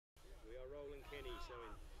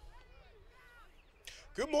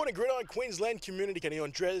Good morning, Gridiron Queensland community. Kenny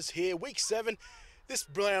Andres here, week 7. This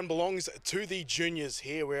round belongs to the juniors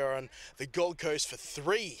here. We are on the Gold Coast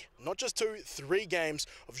for not just two, three games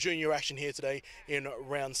of junior action here today in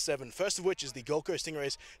round 7. First of which is the Gold Coast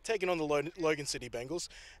Stingrays taking on the Logan City Bengals.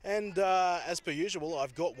 And as per usual,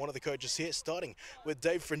 I've got one of the coaches here, starting with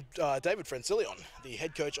David Francillion, the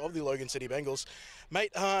head coach of the Logan City Bengals.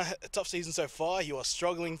 Mate, a tough season so far. You are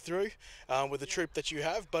struggling through with the troop that you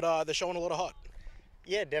have, but they're showing a lot of heart.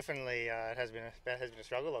 Yeah, definitely. It has been a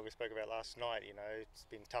struggle, like we spoke about last night. You know, it's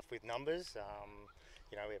been tough with numbers.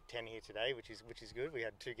 You know, we have 10 here today, which is good. We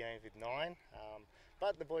had 2 games with 9,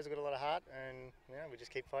 but the boys have got a lot of heart, and you know, we just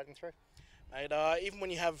keep fighting through. Mate, even when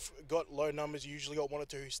you have got low numbers, you usually got one or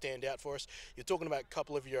two who stand out for us. You're talking about a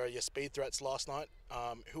couple of your speed threats last night.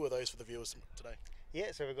 Who are those for the viewers today?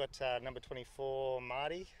 Yeah, so we've got number 24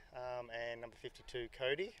 Marty and number 52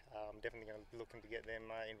 Cody. Definitely going to be looking to get them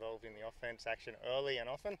involved in the offense action early and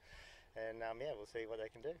often, and yeah, we'll see what they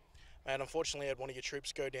can do. And unfortunately, had one of your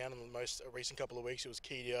troops go down in the most recent couple of weeks. It was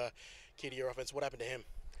key to your offense. What happened to him?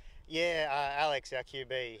 Yeah, Alex, our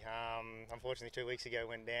QB, unfortunately 2 weeks ago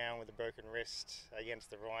went down with a broken wrist against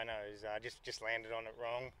the Rhinos. Just landed on it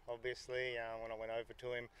wrong, obviously. When I went over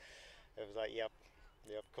to him, it was like, yep,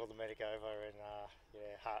 called the medic over, and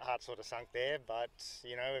yeah, heart sort of sunk there. But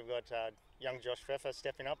you know, we've got young Josh Pfeffer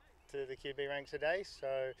stepping up to the QB ranks today,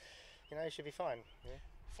 so you know, he should be fine. Yeah.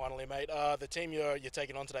 Finally, mate, the team you're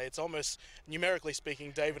taking on today, it's almost, numerically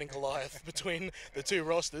speaking, David and Goliath between the two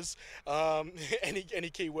rosters. Any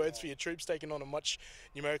key words for your troops taking on a much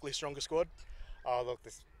numerically stronger squad? Oh, look,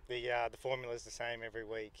 the formula is the same every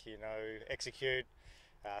week. You know, execute,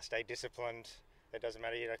 stay disciplined. It doesn't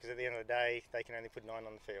matter, you know, because at the end of the day, they can only put 9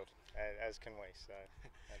 on the field, as can we. So,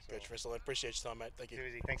 Coach Russell, I appreciate your time, mate. Thank you. Too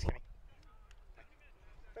easy. Thanks, Kenny.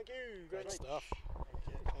 Thank you. Great stuff.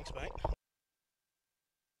 Thanks, mate.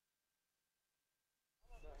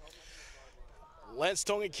 Lance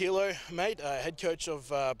Tonga-Kilo, mate, head coach of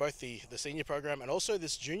both the senior program and also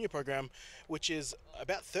this junior program, which is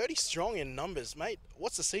about 30 strong in numbers. Mate,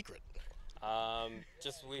 what's the secret?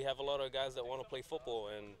 Just we have a lot of guys that want to play football,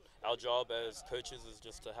 and our job as coaches is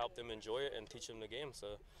just to help them enjoy it and teach them the game. So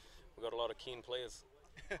we've got a lot of keen players.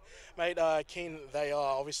 Mate, keen they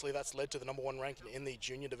are. Obviously, that's led to the #1 ranking in the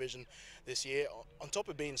junior division this year. On top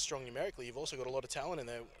of being strong numerically, you've also got a lot of talent in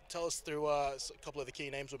there. Tell us through a couple of the key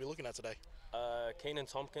names we'll be looking at today. Keenan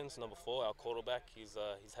Tompkins, number 4, our quarterback. He's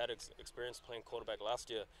had experience playing quarterback last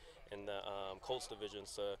year in the Colts division,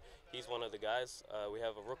 so he's one of the guys. We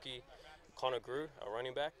have a rookie, Connor Grew, a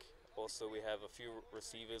running back. Also, we have a few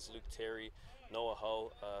receivers, Luke Terry, Noah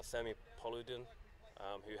Hull, Sammy Poludin,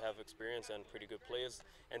 who have experience and pretty good players.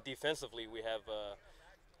 And defensively, we have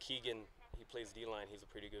Keegan. He plays D-line. He's a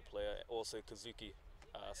pretty good player. Also, Kazuki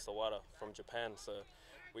Sawada from Japan. So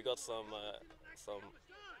we got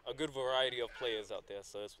a good variety of players out there.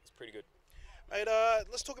 So it's pretty good. Mate,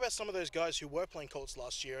 let's talk about some of those guys who were playing Colts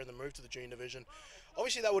last year and then moved to the junior division.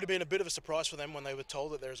 Obviously, that would have been a bit of a surprise for them when they were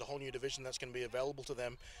told that there's a whole new division that's going to be available to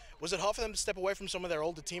them. Was it hard for them to step away from some of their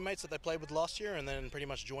older teammates that they played with last year and then pretty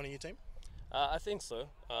much joining your team? I think so.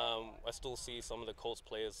 I still see some of the Colts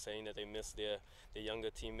players saying that they miss their younger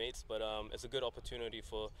teammates, but it's a good opportunity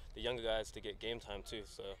for the younger guys to get game time too.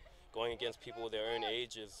 So going against people their own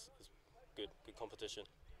age is good competition.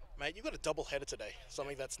 Mate, you've got a double header today,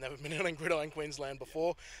 something that's never been done in Gridiron Queensland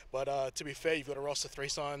before. But to be fair, you've got a roster 3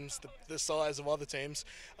 times the size of other teams.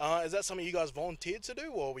 Is that something you guys volunteered to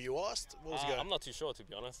do, or were you asked? What was it going? I'm not too sure, to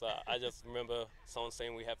be honest. I just remember someone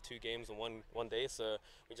saying we have 2 games in one day, so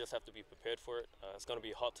we just have to be prepared for it. It's going to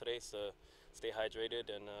be hot today, so stay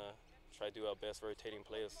hydrated and try to do our best rotating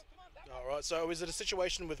players. All right, so is it a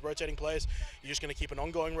situation with rotating players, you're just going to keep an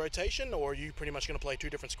ongoing rotation, or are you pretty much going to play 2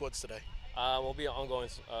 different squads today? We'll be an ongoing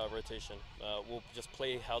rotation. We'll just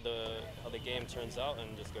play how the game turns out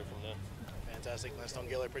and just go from there. Fantastic. Lance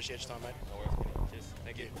Tonga-Kilo, appreciate your time, mate. No worries. Cheers.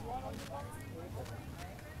 Thank you.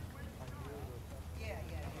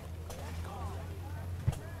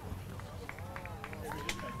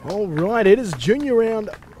 All right, it is junior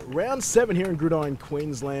round 7 here in Gridiron,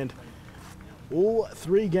 Queensland. All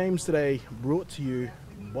 3 games today brought to you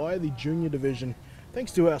by the junior division,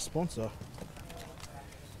 thanks to our sponsor.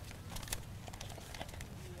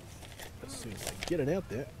 As soon as I get it out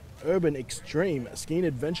there, Urban Extreme Skiing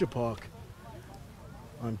Adventure Park.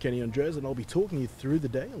 I'm Kenny Andres, and I'll be talking you through the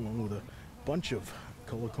day along with a bunch of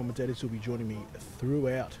color commentators who will be joining me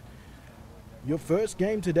throughout. Your first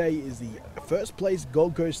game today is the first place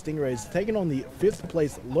Gold Coast Stingrays taking on the 5th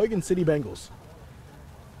place Logan City Bengals.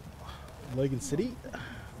 Logan City,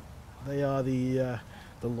 they are the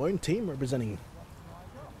lone team representing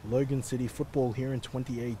Logan City football here in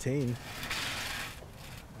 2018.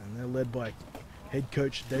 And they're led by head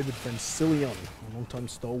coach David Francillion, a long-time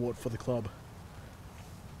stalwart for the club.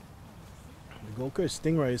 The Gold Coast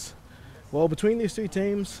Stingrays. Well, between these two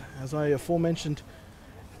teams, as I aforementioned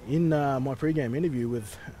in my pre-game interview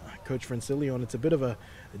with Coach Francillion, it's a bit of a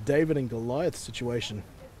David and Goliath situation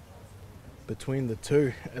between the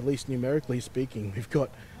two, at least numerically speaking. We've got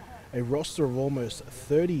a roster of almost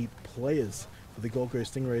 30 players for the Gold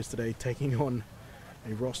Coast Stingrays today, taking on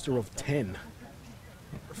a roster of 10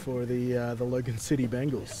 for the Logan City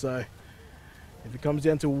Bengals. So if it comes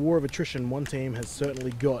down to a war of attrition, one team has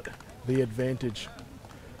certainly got the advantage.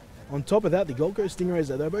 On top of that, the Gold Coast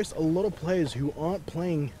Stingrays, they boast a lot of players who aren't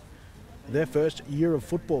playing their first year of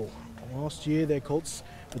football. Last year, their Colts,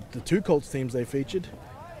 the two Colts teams they featured,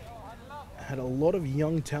 had a lot of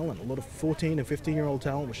young talent, a lot of 14 and 15-year-old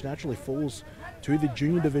talent, which naturally falls to the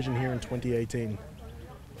junior division here in 2018.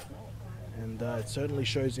 And it certainly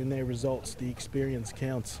shows in their results. The experience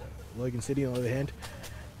counts. Logan City, on the other hand,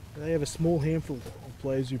 they have a small handful of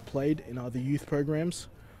players who played in either youth programs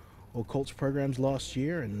or Colts programs last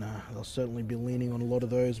year, and they'll certainly be leaning on a lot of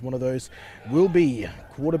those. One of those will be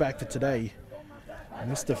quarterback for today,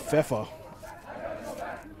 Mr. Pfeffer.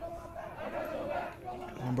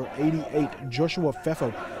 Number 88, Joshua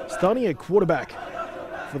Pfeffer, starting at quarterback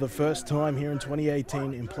for the first time here in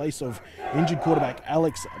 2018 in place of injured quarterback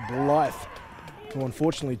Alex Blythe, who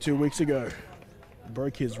unfortunately 2 weeks ago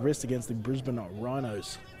broke his wrist against the Brisbane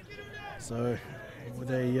Rhinos. So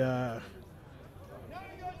with a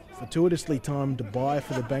fortuitously timed bye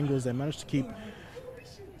for the Bengals, they managed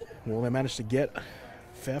to get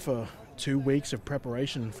Pfeffer 2 weeks of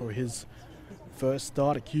preparation for his first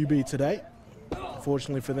start at QB today.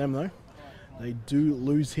 Unfortunately for them, though, they do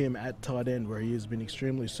lose him at tight end, where he has been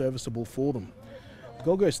extremely serviceable for them. The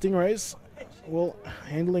Gold Coast Stingrays, well,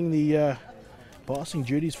 handling the passing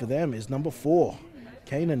duties for them is number 4,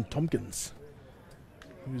 Kanan Tompkins,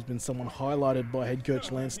 who's been someone highlighted by head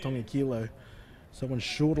coach Lance Tongakilo, someone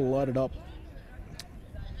sure to light it up.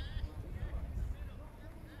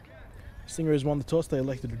 Stingrays won the toss, they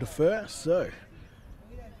elected to defer, so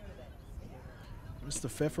Mr.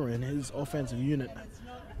 Pfeffer and his offensive unit,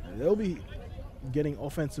 they'll be getting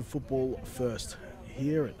offensive football first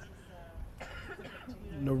here at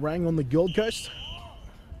Narang on the Gold Coast.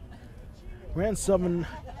 Round 7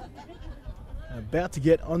 about to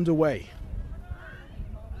get underway.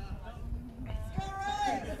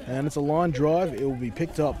 And it's a line drive. It will be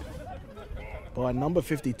picked up by number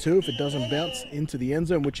 52 if it doesn't bounce into the end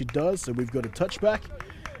zone, which it does. So we've got a touchback.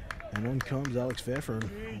 And on comes Alex Pfeffer.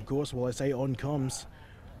 And of course, while I say on comes,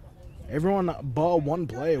 everyone bar one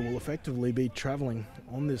player will effectively be traveling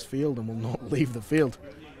on this field and will not leave the field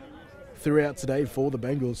throughout today for the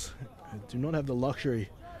Bengals. They do not have the luxury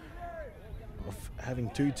of having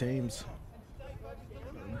two teams.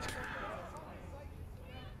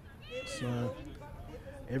 So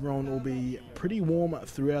everyone will be pretty warm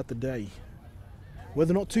throughout the day.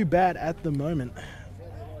 Weather not too bad at the moment.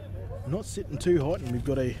 Not sitting too hot, and we've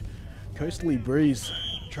got a coasterly breeze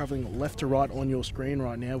traveling left to right on your screen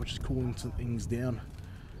right now, which is cooling some things down.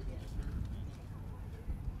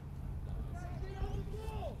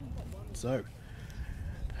 So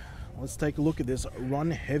let's take a look at this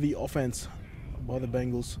run-heavy offense by the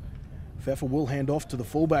Bengals. Pfeffer will hand off to the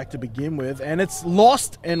fullback to begin with, and it's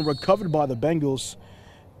lost and recovered by the Bengals.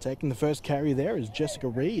 Taking the first carry there is Jessica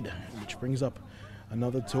Reed, which brings up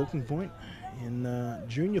another talking point in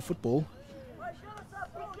junior football.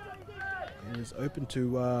 It is open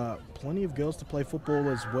to plenty of girls to play football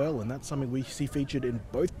as well, and that's something we see featured in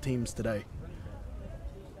both teams today.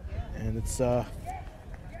 And it's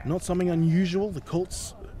not something unusual. The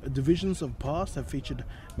Colts divisions of past have featured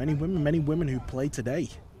many women who play today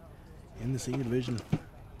in the senior division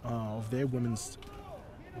of their women's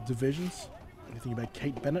divisions. You think about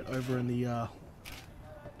Kate Bennett over in the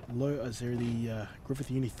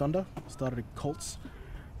Griffith Uni Thunder. Started at Colts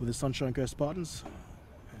with the Sunshine Coast Spartans,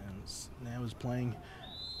 and now is playing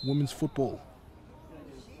women's football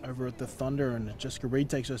over at the Thunder. And Jessica Reed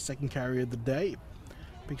takes her second carry of the day,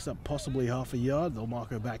 picks up possibly half a yard. They'll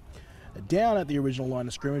mark her back down at the original line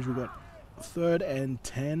of scrimmage. We've got 3rd and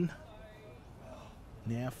 10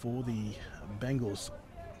 now for the Bengals.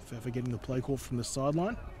 Pfeffer getting the play call from the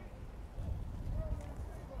sideline.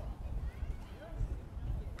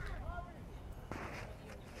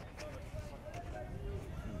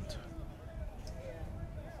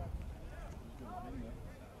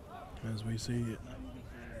 As we see it,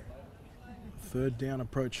 3rd down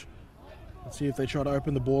approach. Let's see if they try to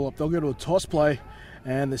open the ball up. They'll go to a toss play,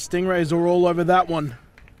 and the Stingrays are all over that one.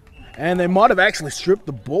 And they might have actually stripped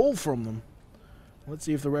the ball from them. Let's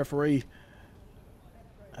see if the referee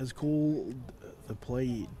has called the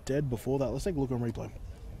play dead before that. Let's take a look on replay.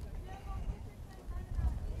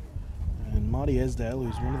 And Marty Esdale,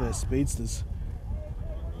 who's one of their speedsters,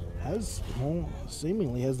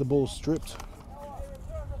 seemingly has the ball stripped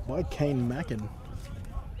by Kane Mackin.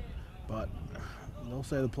 But they'll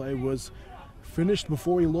say the play was finished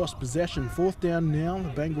before he lost possession. 4th down now, the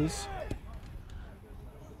Bengals.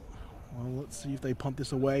 Well, let's see if they punt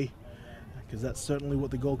this away, because that's certainly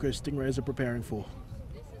what the Gold Coast Stingrays are preparing for.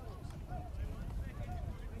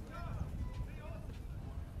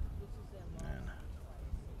 And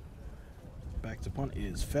back to punt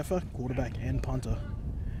is Pfeffer, quarterback and punter.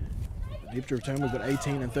 Deep to return, we've got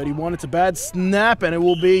 18 and 31. It's a bad snap, and it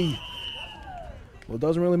will be... Well, it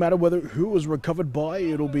doesn't really matter who it was recovered by.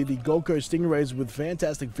 It'll be the Gold Coast Stingrays with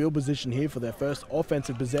fantastic field position here for their first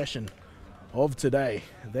offensive possession of today.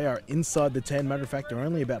 They are inside the 10. Matter of fact, they're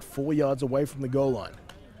only about 4 yards away from the goal line.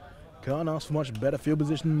 Can't ask for much better field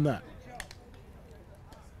position than that.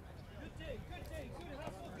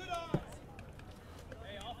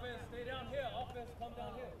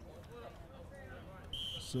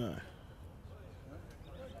 So,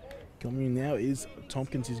 coming in now is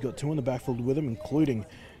Tompkins. He's got 2 in the backfield with him, including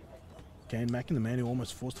Kane Mackin, the man who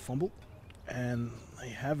almost forced a fumble. And they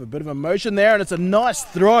have a bit of a motion there, and it's a nice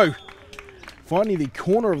throw. Finding the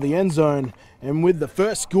corner of the end zone, and with the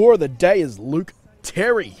first score of the day is Luke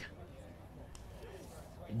Terry.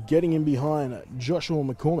 Getting in behind Joshua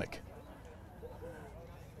McCormick.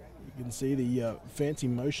 You can see the fancy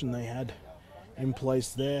motion they had in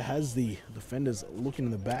place there. Has the defenders looking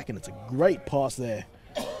in the back, and it's a great pass there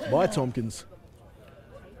by Tompkins.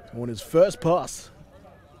 On his first pass,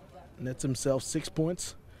 nets himself 6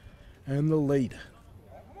 points and the lead.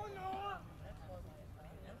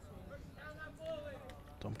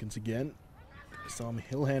 Tompkins again.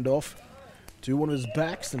 He'll hand off to one of his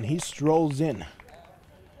backs, and he strolls in.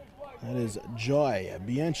 That is Jai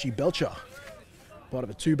Bianchi Belcher. Part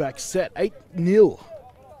of a 2-back set. 8-0.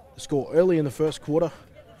 Score early in the first quarter.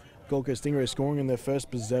 Gold Coast Stingrays scoring in their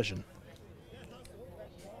first possession.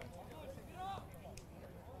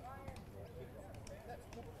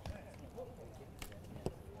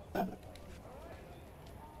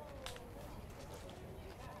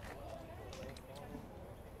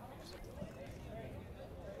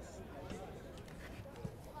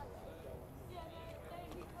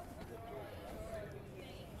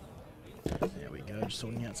 There we go, just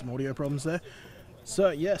sorting out some audio problems there. So,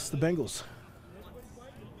 yes, the Bengals.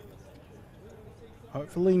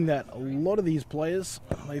 Hopefully that a lot of these players,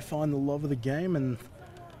 they find the love of the game and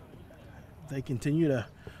they continue to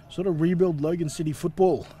sort of rebuild Logan City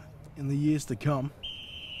football in the years to come.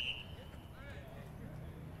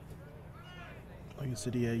 Logan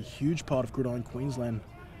City, a huge part of Gridiron Queensland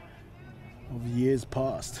of years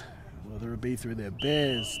past, whether it be through their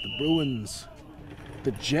Bears, the Bruins,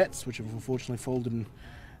 the Jets, which have unfortunately folded in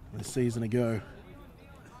a season ago.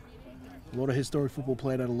 A lot of historic football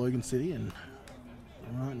played out of Logan City, and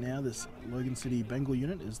right now this Logan City Bengal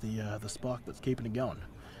unit is the spark that's keeping it going.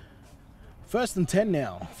 1st and 10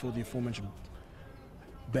 now for the aforementioned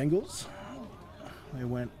Bengals. They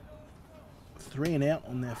went 3 and out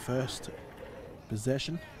on their first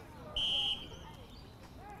possession.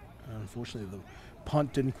 Unfortunately, the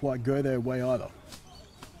punt didn't quite go their way either.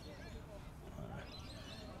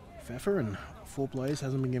 Pfeffer in 4 plays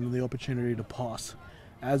hasn't been given the opportunity to pass.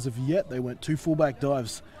 As of yet, they went 2 fullback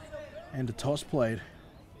dives and a toss played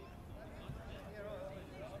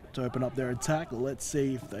to open up their attack. Let's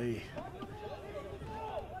see if they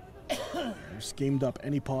schemed up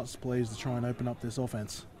any pass plays to try and open up this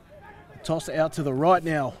offense. Toss out to the right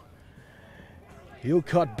now. He'll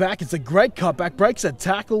cut back. It's a great cutback. Breaks a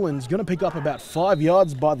tackle and is going to pick up about 5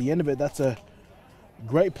 yards by the end of it. That's a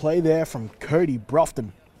great play there from Cody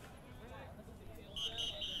Brofton,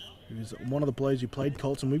 who's one of the players who played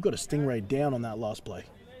Colts, and we've got a Stingray down on that last play.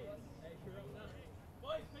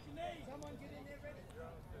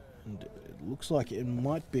 And it looks like it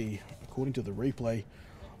might be, according to the replay,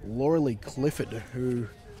 Lauralee Clifford, who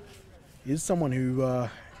is someone who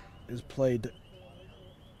has played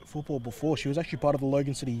football before. She was actually part of the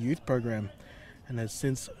Logan City youth program and has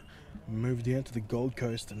since moved down to the Gold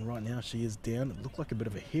Coast, and right now she is down. It looked like a bit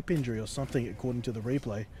of a hip injury or something according to the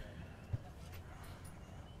replay.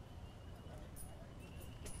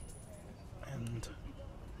 And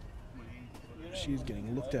she's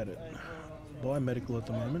getting looked at by medical at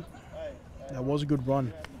the moment. That was a good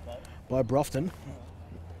run by Brofton,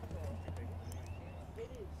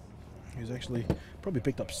 who's actually probably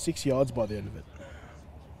picked up 6 yards by the end of it.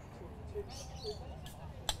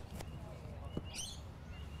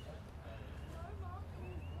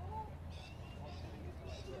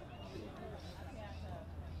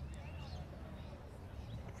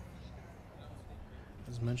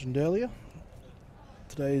 As mentioned earlier,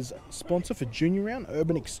 today's sponsor for junior round,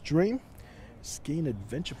 Urban Extreme Ski and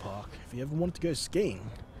Adventure Park. If you ever wanted to go skiing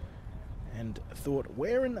and thought,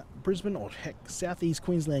 where in Brisbane or heck southeast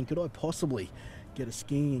Queensland could I possibly get a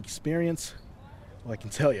skiing experience? Well, I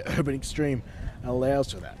can tell you, Urban Extreme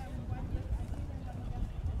allows for that.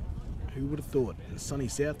 Who would have thought in sunny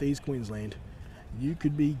southeast Queensland you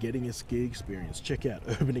could be getting a ski experience? Check out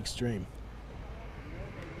Urban Extreme.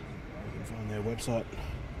 You can find their website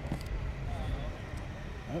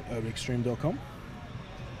at urbanextreme.com.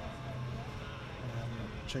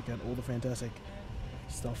 Check out all the fantastic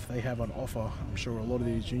stuff they have on offer. I'm sure a lot of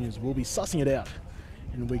these juniors will be sussing it out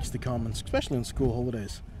in weeks to come, and especially on school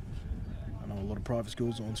holidays. I know a lot of private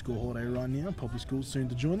schools are on school holiday right now, public schools soon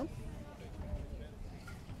to join them.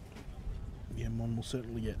 The M1 will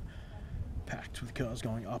certainly get packed with cars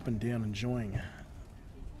going up and down, enjoying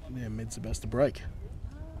their mid-semester break.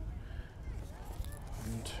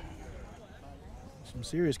 And some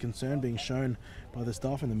serious concern being shown by the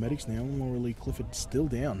staff and the medics now. Morley Clifford still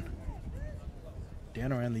down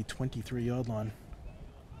around the 23-yard line.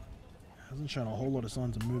 Hasn't shown a whole lot of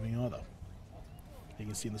signs of moving either. You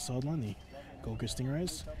can see on the sideline the Gold Coast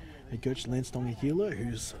Stingrays head coach Lance Dongakila,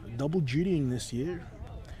 who's double dutying this year,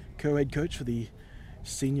 co-head coach for the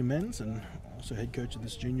senior men's and also head coach of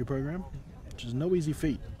this junior program, which is no easy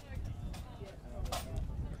feat.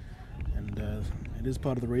 And it is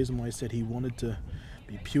part of the reason why I said he wanted to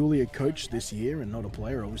be purely a coach this year and not a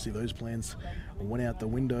player. Obviously those plans went out the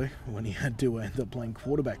window when he had to end up playing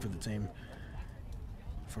quarterback for the team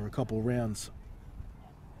for a couple of rounds,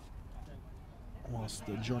 whilst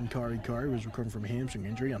John Kari was recovering from a hamstring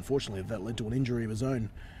injury. Unfortunately, that led to an injury of his own.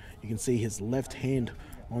 You can see his left hand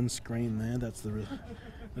on screen there. That's the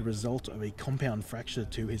result of a compound fracture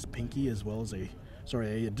to his pinky, as well as a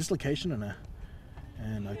dislocation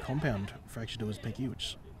and a compound fracture to his pinky,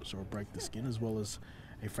 which sort of break the skin, as well as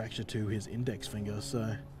a fracture to his index finger.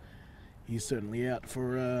 So he's certainly out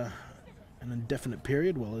for an indefinite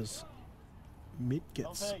period, while his Mitt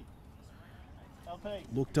gets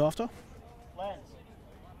looked after. Lance,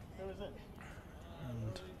 who is it?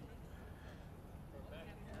 And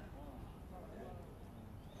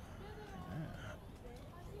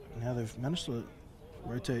now they've managed to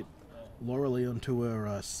rotate Laurelie onto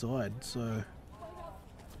her side, so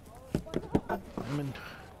I'm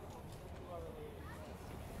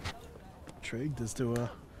intrigued as to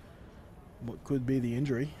what could be the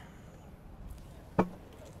injury. And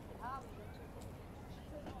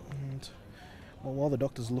well, while the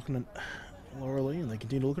doctor's looking at Laurelie and they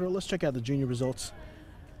continue to look at her, let's check out the junior results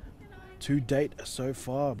to date so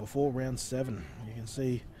far before round 7. You can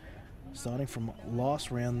see starting from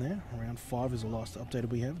last round there, round 5 is the last updated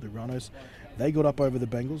we have. The Rhinos, they got up over the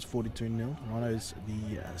Bengals 42-0. Rhinos,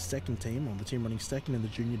 the second team, or the team running second in the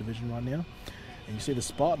junior division right now. And you see the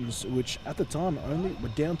Spartans, which at the time only were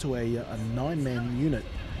down to a 9-man unit.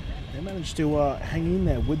 They managed to hang in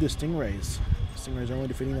there with the Stingrays. Stingrays only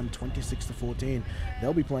defeating them 26-14.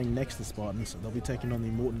 They'll be playing next to the Spartans. They'll be taking on the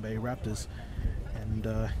Moreton Bay Raptors. And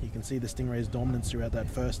you can see the Stingrays' dominance throughout that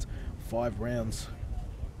first 5 rounds.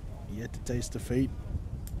 Yet to taste defeat.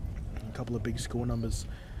 A couple of big score numbers.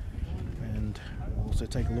 And we'll also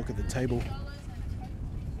take a look at the table.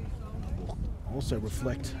 We'll also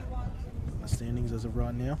reflect the standings as of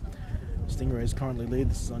right now. Stingrays currently lead.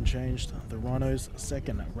 This is unchanged. The Rhinos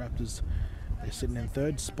second. Raptors, they're sitting in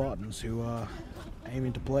third. Spartans, who are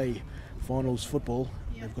aiming to play finals football.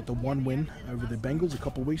 They've got the 1 win over the Bengals a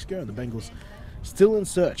couple of weeks ago, and the Bengals still in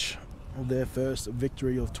search of their first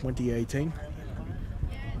victory of 2018.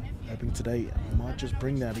 Hoping today might just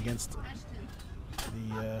bring that against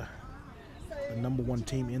the number 1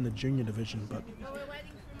 team in the junior division. But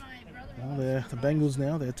well, the Bengals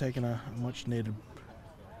now, they're taking a much needed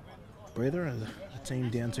breather. A team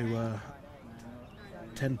down to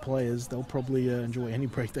 10 players. They'll probably enjoy any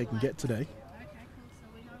break they can get today.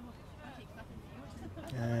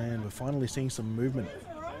 And we're finally seeing some movement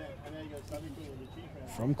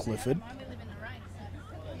from Clifford.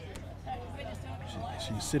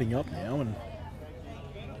 She's sitting up now and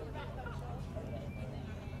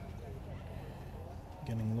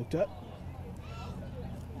getting looked at.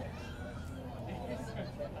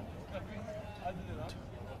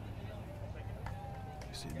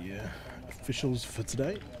 You see the officials for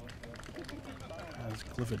today, as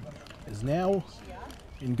Clifford is now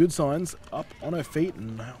in good signs, up on her feet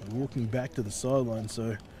and walking back to the sideline.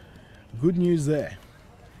 So good news there.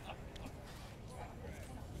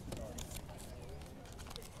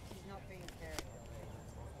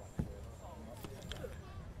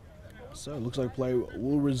 So it looks like play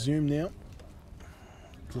will resume now.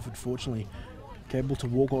 Clifford fortunately able to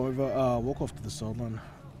walk off to the sideline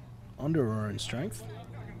under her own strength.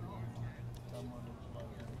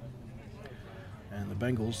 And the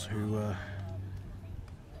Bengals, who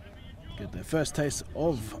get their first taste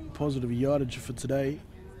of positive yardage for today,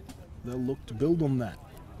 they'll look to build on that.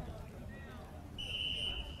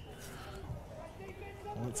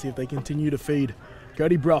 Let's see if they continue to feed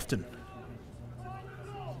Cody Brufton.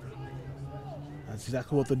 That's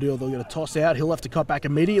exactly what they'll do. They'll get a toss out. He'll have to cut back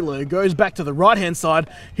immediately. It goes back to the right-hand side.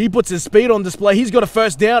 He puts his speed on display. He's got a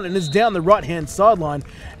first down and is down the right-hand sideline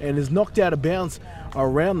and is knocked out of bounds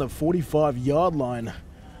around the 45-yard line.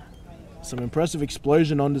 Some impressive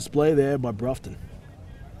explosion on display there by Brufton.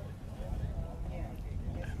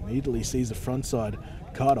 Immediately sees the front side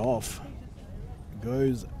cut off.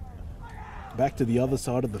 Goes back to the other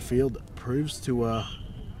side of the field. Proves to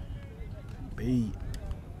be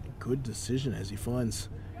a good decision as he finds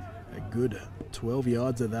a good 12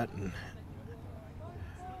 yards of that and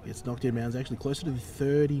gets knocked out of bounds, actually closer to the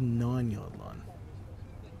 39-yard line.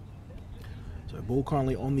 So ball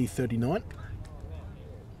currently on the 39.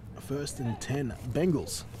 First and 10,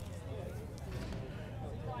 Bengals.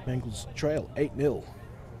 Bengals trail 8-0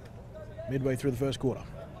 midway through the first quarter.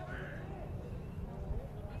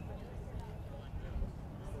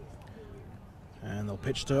 And they'll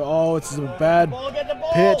pitch to, oh, it's a bad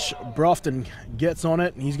pitch. Brufton gets on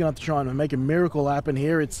it, and he's going to have to try and make a miracle happen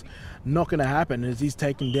here. It's not going to happen as he's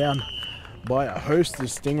taken down by a host of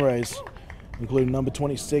Stingrays, including number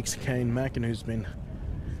 26, Kane Mackin, who's been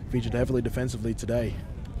featured heavily defensively today.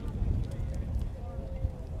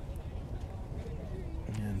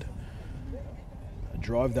 And a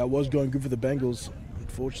drive that was going good for the Bengals,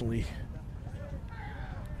 unfortunately,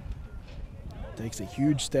 takes a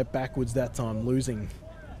huge step backwards that time, losing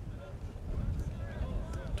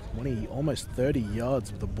 20, almost 30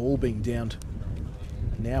 yards with the ball being downed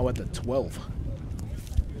now at the 12.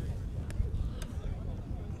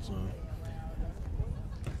 So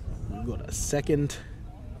we've got a second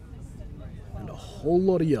and a whole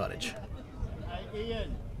lot of yardage. Hey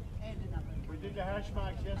Ian, we did the hash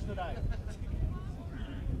marks yesterday.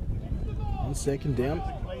 On second down. It's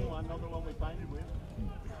a clean one, not the one we painted with.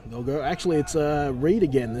 They'll go. Actually, it's Reed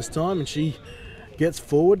again this time, and she gets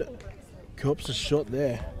forward, cops a shot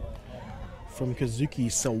there from Kazuki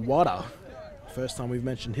Sawada. First time we've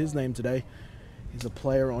mentioned his name today. He's a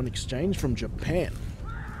player on exchange from Japan.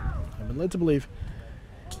 I've been led to believe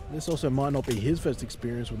this also might not be his first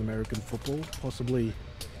experience with American football, possibly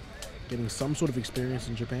getting some sort of experience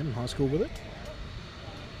in Japan in high school with it.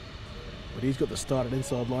 But he's got the start at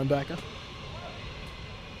inside linebacker.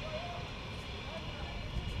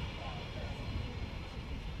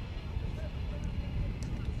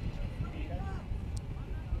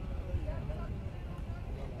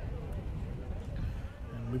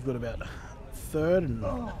 We've got about third and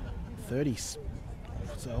 30, so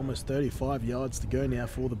almost 35 yards to go now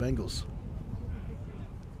for the Bengals.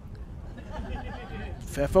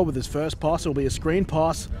 Pfeffer with his first pass. It'll be a screen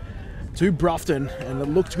pass to Brufton, and it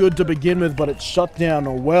looked good to begin with, but it's shut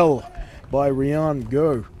down well by Ryan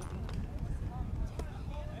Go.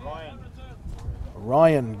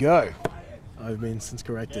 Ryan Go. I've been since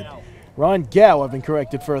corrected. Ryan Gow, I've been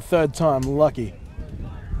corrected for a third time. Lucky.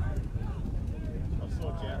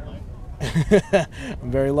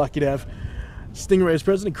 I'm very lucky to have Stingrays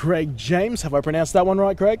president Craig James. Have I pronounced that one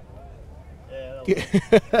right, Craig? Yeah.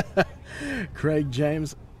 Craig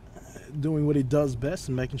James doing what he does best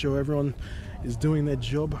and making sure everyone is doing their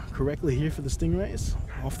job correctly here for the Stingrays.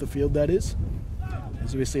 Off the field, that is.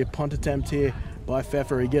 As we see a punt attempt here by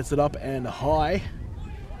Pfeffer. He gets it up and high.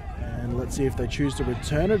 And let's see if they choose to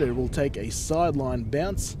return it. It will take a sideline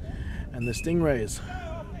bounce. And the Stingrays,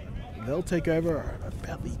 they'll take over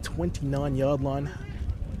about the 29-yard line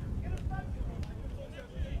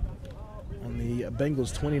on the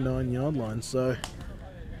Bengals 29-yard line. So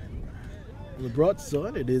on the bright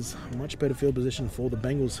side, it is a much better field position for the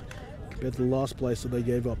Bengals compared to the last place that they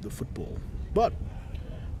gave up the football. But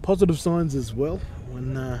positive signs as well.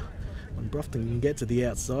 When Brufton can get to the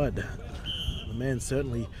outside, the man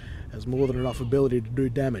certainly has more than enough ability to do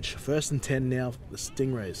damage. First and 10 now for the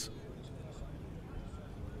Stingrays.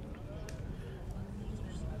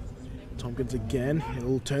 Tompkins again.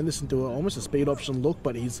 He'll turn this into almost a speed option look,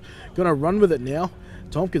 but he's going to run with it now.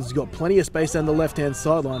 Tompkins has got plenty of space down the left-hand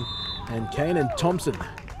sideline, and Kanan Thompson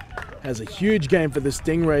has a huge game for the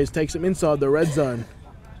Stingrays. Takes him inside the red zone.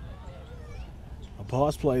 A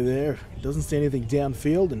pass play there. Doesn't see anything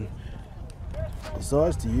downfield and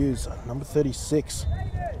decides to use number 36,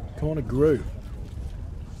 Connor Grew,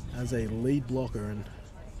 as a lead blocker. And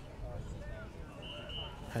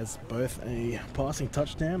has both a passing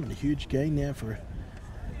touchdown and a huge gain now for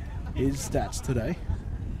his stats today.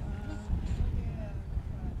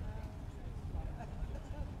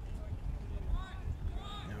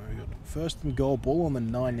 Now we've got first and goal, ball on the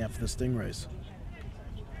 9 now for the Stingrays.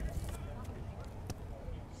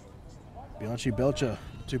 Bianchi Belcher,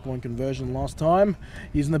 2-point conversion last time.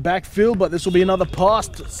 He's in the backfield, but this will be another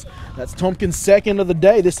pass. That's Tompkins' second of the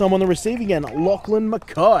day. This time on the receiving end, Lachlan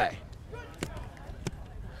Mackay.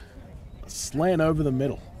 Slant over the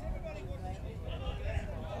middle.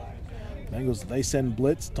 Bengals, they send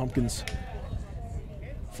blitz. Tompkins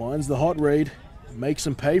finds the hot read, makes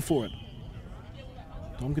him pay for it.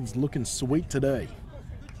 Tompkins looking sweet today.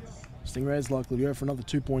 Stingrays likely to go for another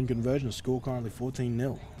 2-point conversion. The score currently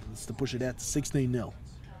 14-0. It's to push it out to 16-0.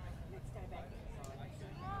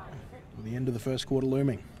 With the end of the first quarter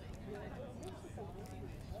looming.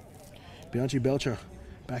 Bianchi Belcher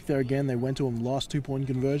back there again. They went to him last 2-point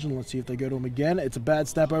conversion. Let's see if they go to him again. It's a bad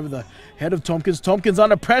snap over the head of Tompkins. Tompkins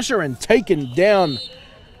under pressure and taken down.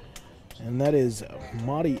 And that is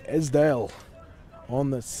Marty Esdale on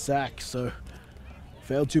the sack. So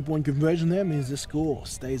failed 2-point conversion there means the score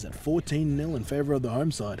stays at 14-0 in favor of the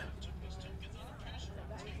home side.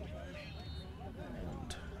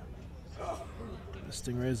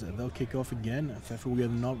 Stingrays, they'll kick off again. Pfeffer will get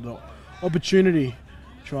another opportunity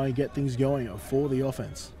to try and get things going for the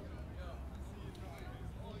offense.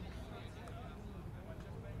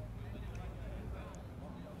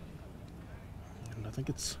 And I think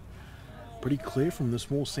it's pretty clear from the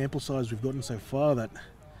small sample size we've gotten so far that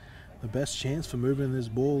the best chance for moving this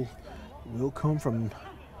ball will come from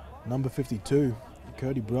number 52,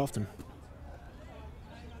 Cody Brofton.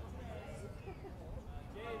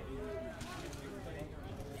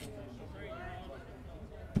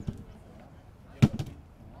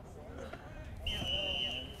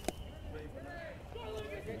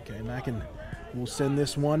 Mackin will send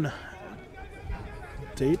this one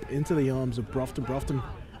deep into the arms of Brofton. Brofton,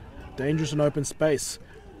 dangerous in open space.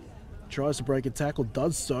 Tries to break a tackle,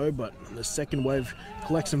 does so, but the second wave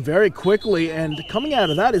collects him very quickly. And coming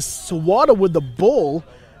out of that is Sawada with the ball.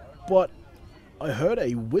 But I heard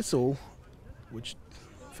a whistle, which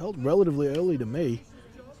felt relatively early to me.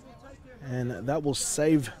 And that will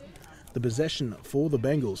save the possession for the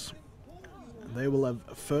Bengals. They will have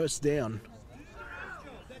first down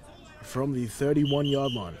from the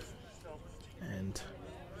 31-yard line. And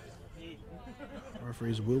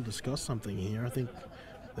referees will discuss something here. I think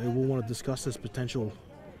they will want to discuss this potential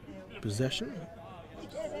possession.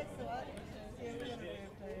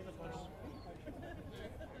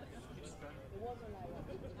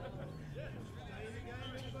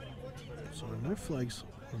 So no flags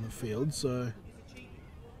on the field, so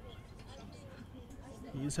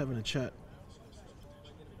he is having a chat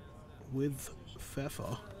with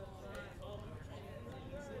Pfeffer.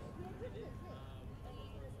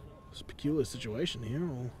 It's a peculiar situation here.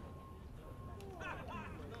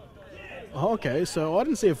 Oh, okay, so I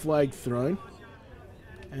didn't see a flag thrown,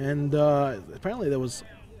 and apparently there was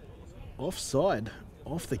offside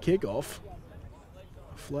off the kickoff.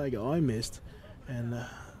 A flag I missed, and I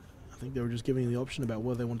think they were just giving the option about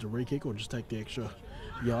whether they want to re-kick or just take the extra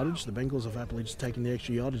yardage. The Bengals have happily just taken the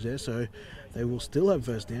extra yardage there, so they will still have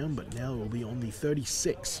first down, but now it will be on the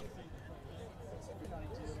 36.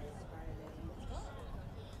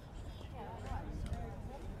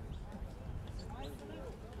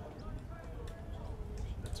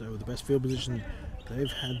 So the best field position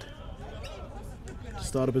they've had to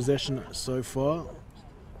start a possession so far.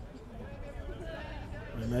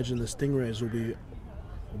 I imagine the Stingrays will be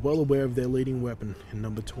well aware of their leading weapon in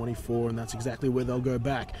number 24, and that's exactly where they'll go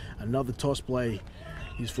back. Another toss play.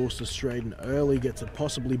 He's forced to straighten early, gets it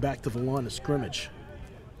possibly back to the line of scrimmage.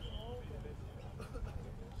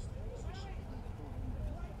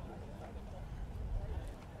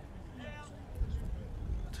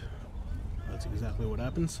 That's exactly what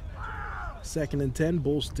happens. 2nd and 10,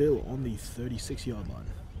 ball still on the 36-yard line.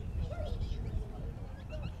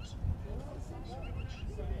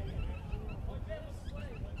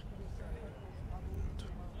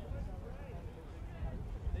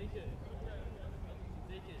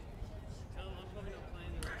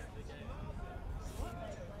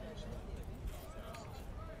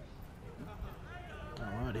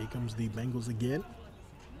 Here comes the Bengals again.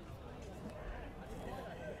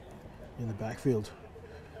 In the backfield.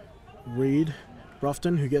 Reed,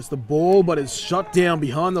 Brofton, who gets the ball, but is shut down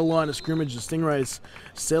behind the line of scrimmage. The Stingrays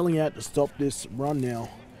selling out to stop this run now.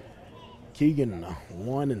 Keegan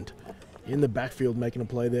Wynand in the backfield making a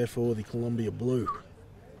play there for the Columbia Blue.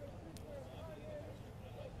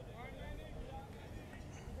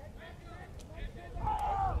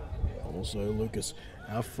 Also Lucas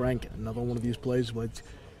Frank, another one of these players who played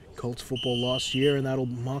Colts football last year, and that'll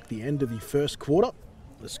mark the end of the first quarter.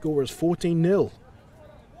 The score is 14-0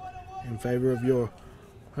 in favour of your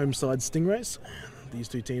home side Stingrays. These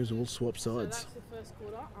two teams will swap sides. So that's the first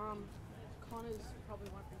quarter. Connors probably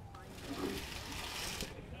won't be playing.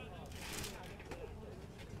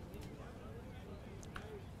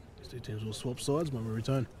 These two teams will swap sides when we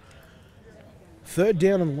return. Third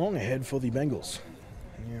down and long ahead for the Bengals.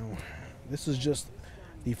 Now, this is just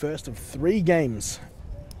the first of 3 games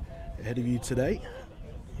ahead of you today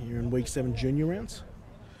here in Week 7 junior rounds.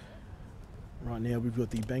 Right now we've got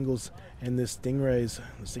the Bengals and the Stingrays.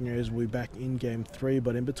 The Stingrays will be back in Game 3,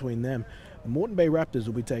 but in between them, the Moreton Bay Raptors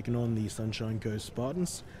will be taking on the Sunshine Coast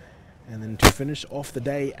Spartans. And then to finish off the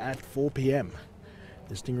day at 4 p.m,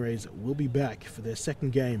 the Stingrays will be back for their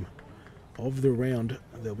second game of the round.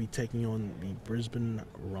 They'll be taking on the Brisbane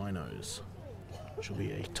Rhinos, which will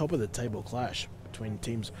be a top-of-the-table clash between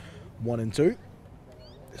teams 1 and 2.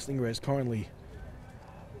 The Stingrays currently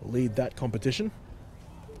lead that competition,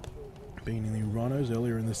 beating the Rhinos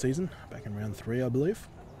earlier in the season, back in round 3, I believe.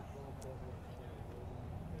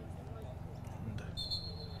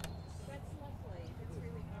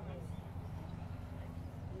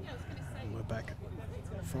 And we're back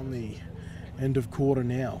from the end of quarter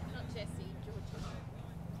now.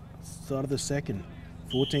 Start of the second,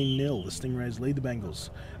 14-0. The Stingrays lead the Bengals.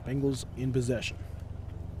 Bengals in possession.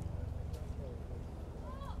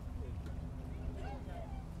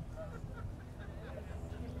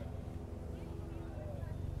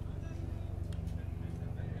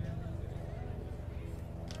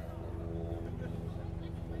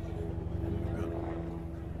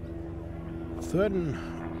 Third and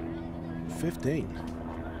 15.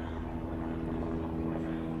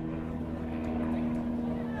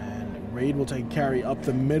 And Reed will take a carry up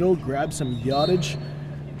the middle, grab some yardage,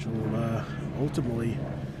 which will ultimately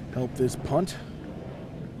help this punt.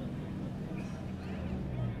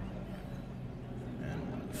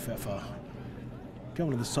 And Pfeffer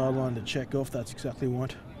coming to the sideline to check off. That's exactly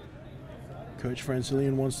what Coach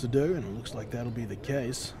Francillian wants to do, and it looks like that'll be the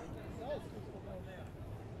case.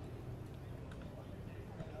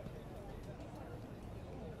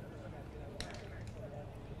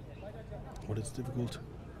 But it's difficult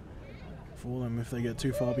for them if they get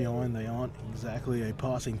too far behind. They aren't exactly a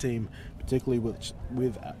passing team, particularly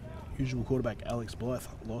with usual quarterback Alex Blythe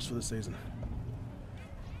lost for the season.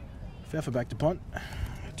 Pfeffer back to punt,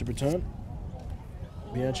 to return.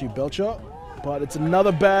 Bianchi Belcher, but it's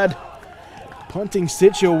another bad punting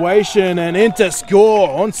situation, and into score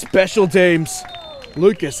on special teams.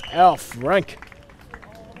 Lucas Frank.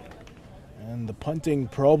 And the punting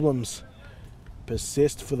problems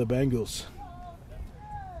persist for the Bengals.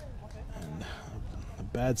 And a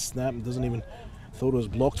bad snap, doesn't even, thought it was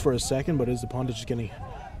blocked for a second, but as the punter just getting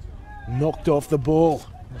knocked off the ball.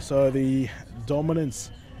 So the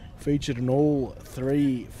dominance featured in all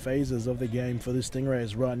 3 phases of the game for the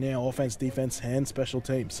Stingrays right now: offense, defense, and special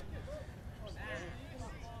teams.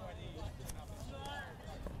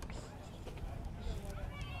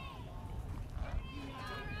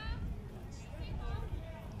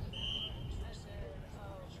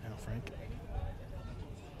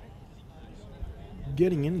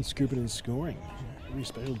 Getting in and scooping and scoring. Every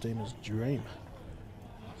special teamer's dream.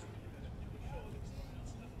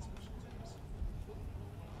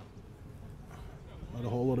 Not a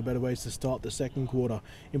whole lot of better ways to start the second quarter.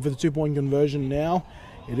 In for the 2-point conversion now.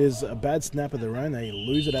 It is a bad snap of their own. They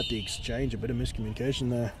lose it at the exchange. A bit of miscommunication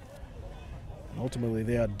there. And ultimately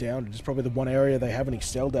they are down. It's probably the one area they haven't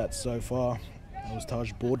excelled at so far. That was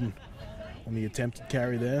Taj Borden on the attempted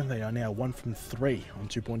carry there. They are now 1 from 3 on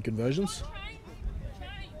 2-point conversions.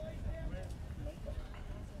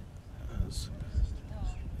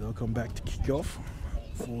 They'll come back to kick off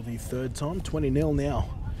for the 3rd time. 20-0 now.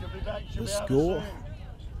 The score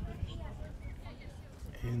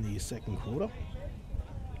in the second quarter.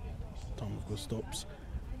 Time, of course, stops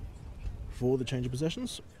for the change of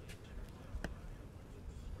possessions.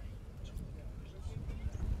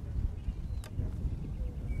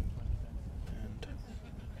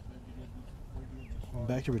 And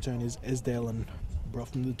back to return is Esdale and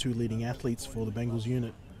Bruffman, the 2 leading athletes for the Bengals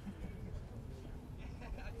unit.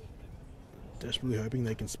 Desperately hoping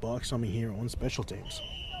they can spark something here on special teams.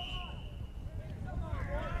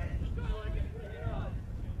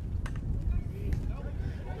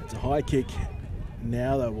 It's a high kick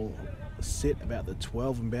now that will sit about the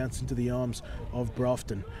 12 and bounce into the arms of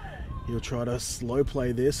Brofton. He'll try to slow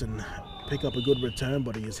play this and pick up a good return,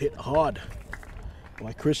 but he is hit hard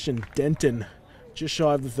by Christian Denton, just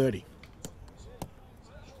shy of the 30.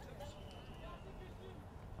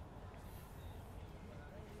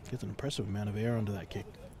 Gets an impressive amount of air under that kick.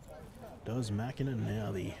 Does Mackinnon.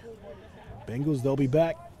 Now the Bengals, they'll be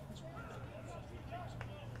back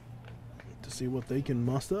to see what they can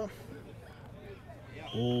muster.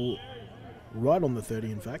 All right on the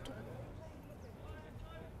 30, in fact.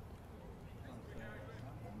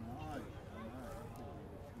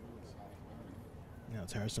 Now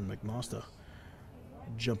it's Harrison McMaster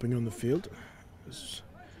jumping on the field. This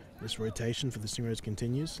rotation for the Stingrays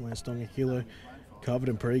continues. Lance Dongakilo covered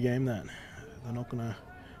in pre-game that they're not going to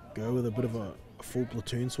go with a bit of a full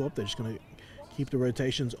platoon swap. They're just going to keep the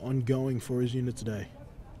rotations ongoing for his unit today.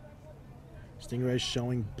 Stingrays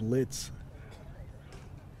showing blitz.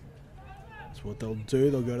 That's what they'll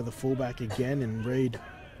do. They'll go to the fullback again and Reed.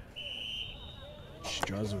 She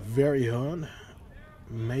drives very hard.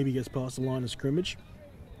 Maybe gets past the line of scrimmage.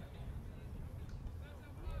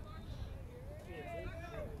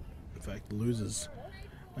 In fact, loses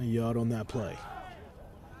a yard on that play.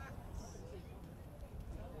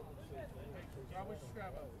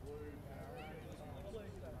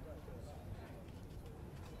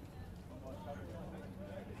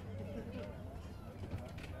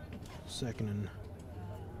 Second and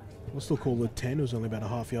we'll still call it 10. It was only about a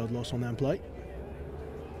half-yard loss on that play.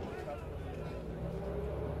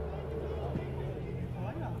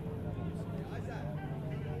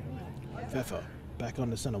 Pfeffer back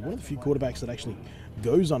under centre. One of the few quarterbacks that actually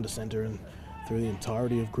goes under centre and through the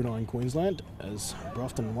entirety of Gridiron Queensland, as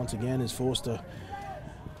Brofton once again is forced to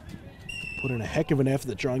put in a heck of an effort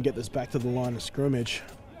to try and get this back to the line of scrimmage.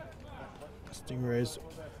 Stingrays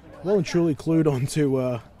well and truly clued on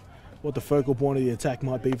to what the focal point of the attack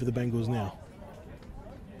might be for the Bengals now.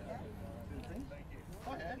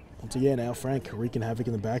 Once again, Al Frank wreaking havoc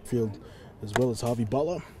in the backfield, as well as Harvey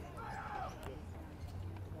Butler.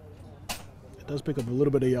 It does pick up a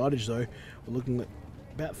little bit of yardage though. We're looking at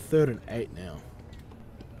about 3rd and 8 now.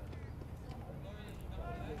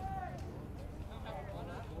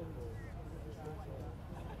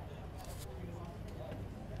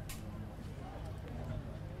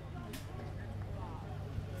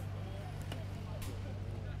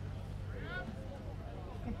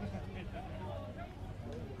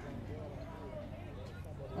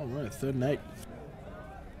 All right, 3rd and 8.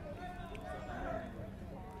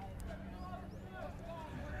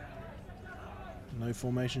 No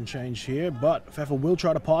formation change here, but Pfeffer will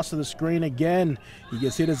try to pass to the screen again. He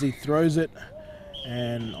gets hit as he throws it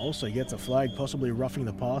and also gets a flag, possibly roughing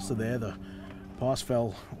the passer there. The pass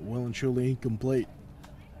fell well and truly incomplete.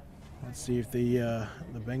 Let's see if the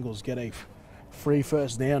Bengals get a free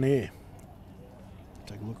first down here.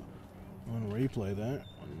 Take a look on replay there.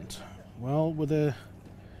 And, well, with the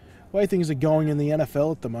way things are going in the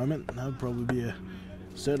NFL at the moment, that would probably be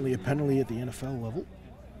certainly a penalty at the NFL level.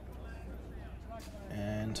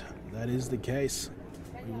 And that is the case.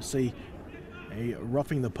 We will see a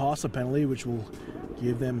roughing the passer penalty, which will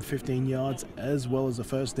give them 15 yards as well as a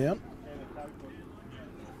first down.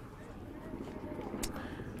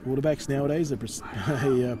 Quarterbacks nowadays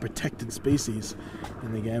are a protected species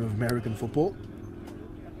in the game of American football.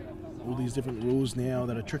 All these different rules now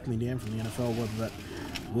that are trickling down from the NFL, whether that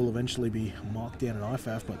will eventually be marked down in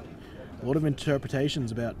IFAF, but a lot of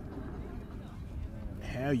interpretations about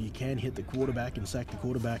how you can hit the quarterback and sack the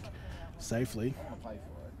quarterback safely.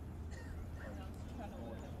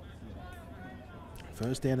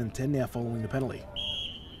 First down and 10 now following the penalty.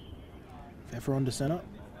 Pfeffer on to centre.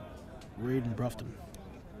 Reed and Brofton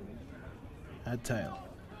at tail.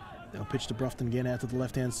 They'll pitch to Brofton again out to the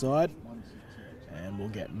left-hand side, and we'll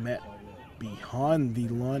get met behind the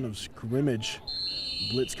line of scrimmage.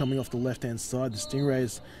 Blitz coming off the left-hand side. The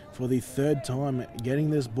Stingrays, for the 3rd time, getting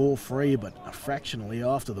this ball free, but fractionally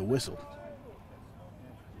after the whistle.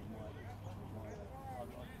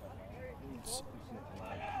 It's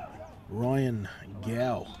Ryan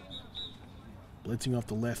Gow blitzing off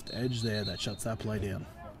the left edge there. That shuts that play down.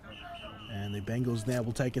 And the Bengals now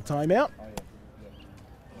will take a timeout.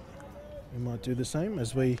 We might do the same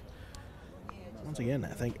as we, once again, I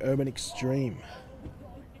thank Urban Extreme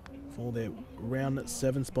for their round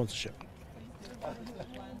 7 sponsorship.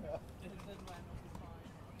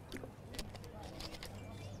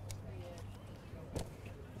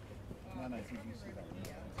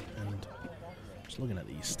 And just looking at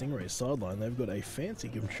the Stingray sideline, they've got a fancy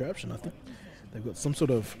contraption. I think they've got some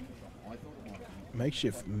sort of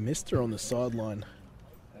makeshift mister on the sideline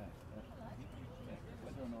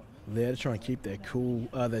there to try and keep their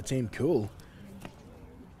team cool.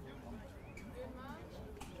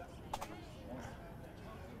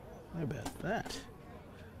 How about that?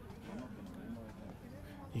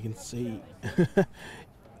 You can see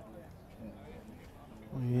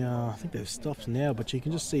Yeah, I think they've stopped now, but you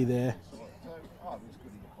can just see there,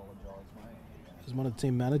 as one of the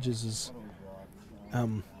team managers is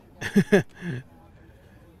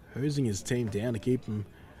hosing his team down to keep them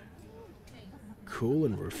cool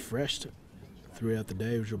and refreshed throughout the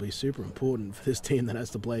day, which will be super important for this team that has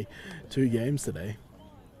to play 2 games today.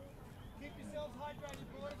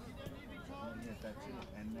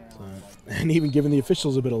 So, and even giving the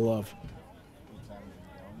officials a bit of love.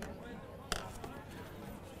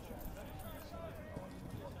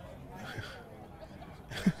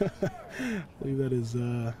 I believe that is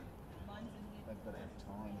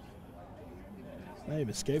name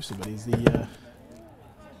escapes me, but he's the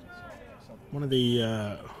one of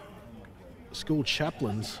the school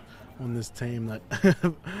chaplains on this team that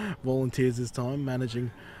volunteers his time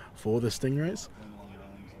managing for the Stingrays.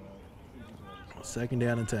 2nd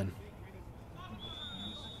down and 10.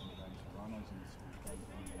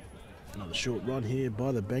 Another short run here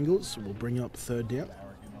by the Bengals will bring up 3rd down.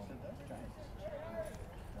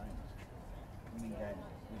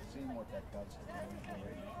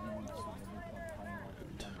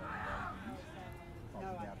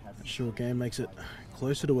 A short game makes it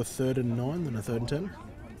closer to a 3rd and 9 than a 3rd and 10.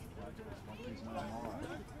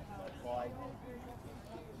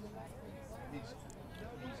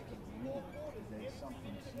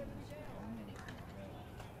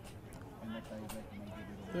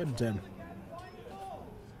 Third and 10.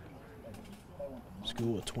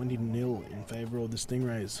 Score 20-0 in favour of the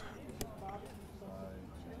Stingrays.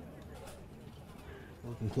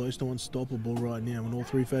 Looking close to unstoppable right now in all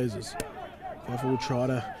 3 phases. Pfeiffer will try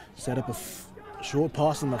to set up a short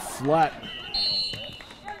pass in the flat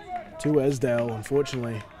to Esdale.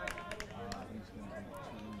 Unfortunately,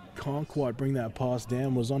 can't quite bring that pass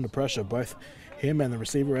down. Was under pressure, both him and the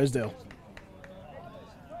receiver Esdale.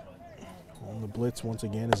 On the blitz once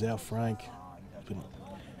again is Al Frank.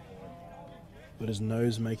 Got his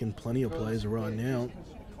nose making plenty of plays right now.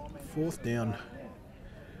 4th down.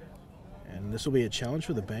 And this will be a challenge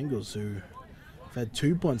for the Bengals, who have had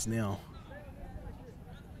 2 punts now.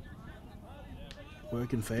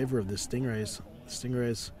 Work in favour of the Stingrays.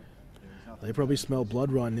 Stingrays, they probably smell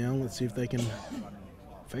blood right now. Let's see if they can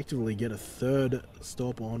effectively get a 3rd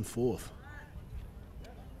stop on 4th.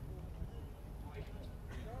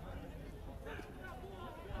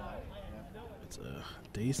 It's a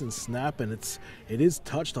decent snap, and it is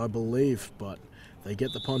touched, I believe, but they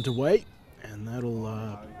get the punt away, and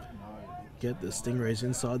that'll get the Stingrays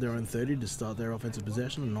inside their own 30 to start their offensive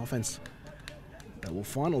possession. An offense that will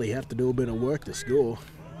finally have to do a bit of work to score.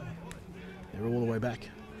 They're all the way back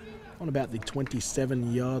on about the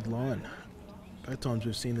 27-yard line. Both times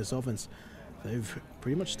we've seen this offense, they've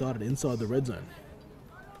pretty much started inside the red zone.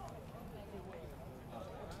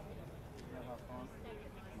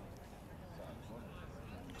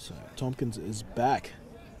 So Tompkins is back.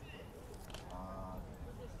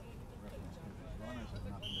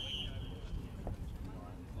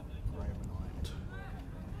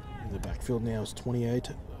 In the backfield now is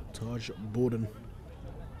 28, Taj Borden,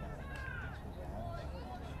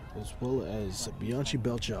 as well as Bianchi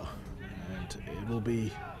Belcher. And it will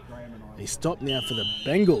be a stop now for the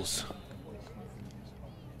Bengals.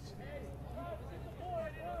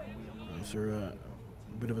 After a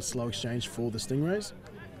bit of a slow exchange for the Stingrays.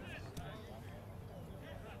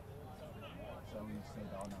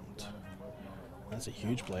 That's a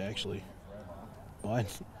huge play, actually, by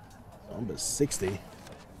number 60,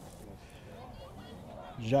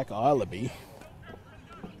 Jack Islaby.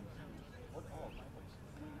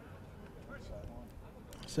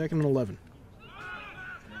 Second and 11.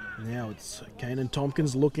 Now it's Kanan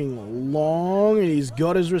Tompkins looking long, and he's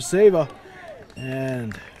got his receiver.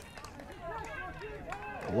 And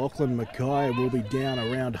Lachlan Mackay will be down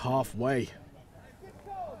around halfway.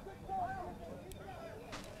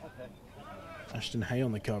 Ashton Hay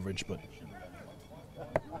on the coverage, but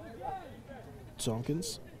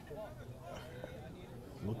Tompkins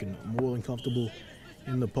looking more than comfortable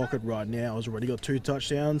in the pocket right now. Has already got 2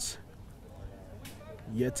 touchdowns.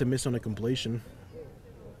 Yet to miss on a completion.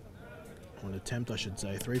 On an attempt, I should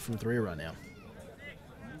say. 3 from 3 right now.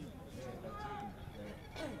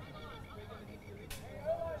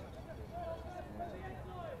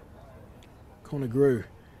 Connor Grew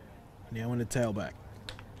now in the tailback.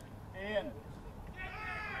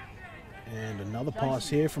 And another pass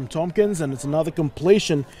here from Tompkins, and it's another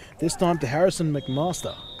completion, this time to Harrison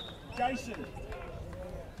McMaster. Jason.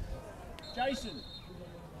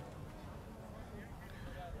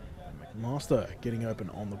 McMaster getting open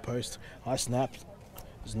on the post. High snap.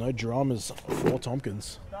 There's no dramas for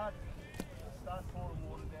Tompkins. Start pouring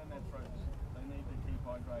water down their throats. They need to keep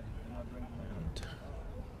hydrated. They're not drinking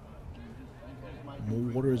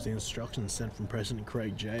More water is the instructions sent from President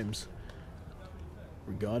Craig James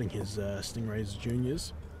regarding his Stingrays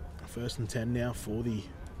juniors. 1st and 10 now for the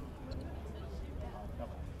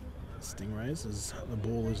Stingrays as the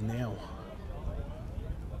ball is now.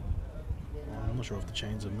 I'm not sure if the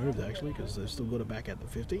chains have moved actually because they've still got it back at the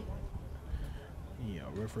 50. Yeah,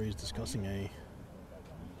 referee is discussing a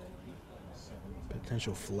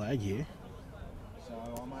potential flag here. So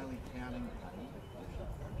I'm only counting.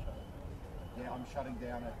 Yeah, I'm shutting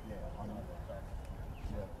down it. I'm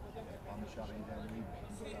shutting down.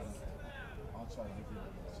 I'm sorry.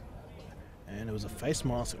 And it was a face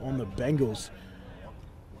mask on the Bengals.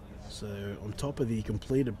 So on top of the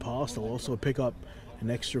completed pass, they'll also pick up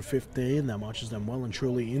an extra 15. That marches them well and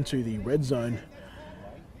truly into the red zone.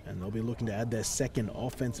 And they'll be looking to add their 2nd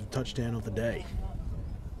offensive touchdown of the day.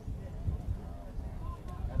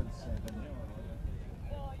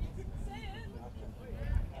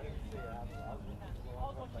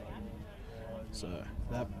 So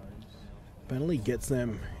that penalty gets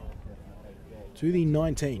them to the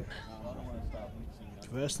 19.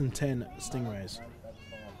 1st and 10 Stingrays.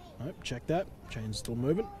 Nope, check that. Chain's still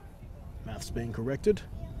moving. Maths being corrected.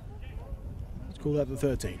 Let's call that the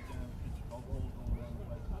 13.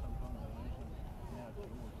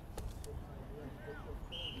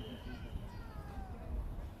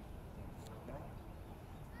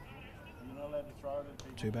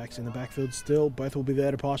 Two backs in the backfield still. Both will be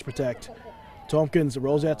there to pass protect. Tompkins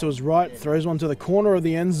rolls out to his right, throws one to the corner of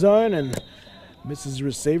the end zone and misses the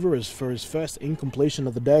receiver as for his first incompletion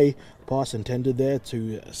of the day. Pass intended there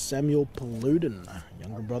to Samuel Paludin,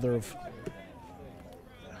 younger brother of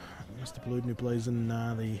Mr. Paludin, who plays in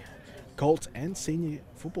the Colts and senior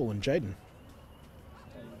football in Jaden.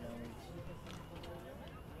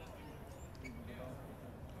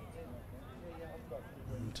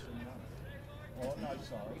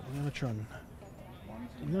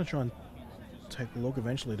 I'm gonna try and take a look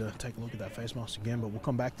eventually to take a look at that face mask again, but we'll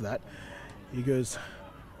come back to that. Here goes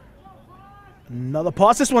another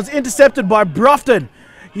pass. This one's intercepted by Brufton.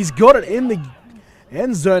 He's got it in the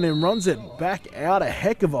end zone and runs it back out. A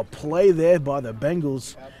heck of a play there by the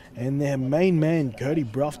Bengals and their main man, Cody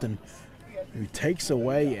Brufton, who takes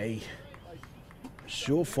away a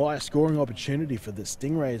surefire scoring opportunity for the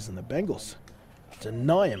Stingrays and the Bengals.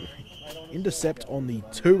 Deny him. Intercept on the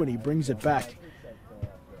 2 and he brings it back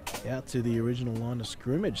out to the original line of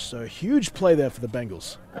scrimmage. So huge play there for the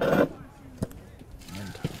Bengals. And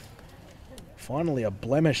finally a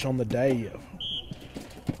blemish on the day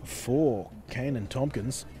for Kane and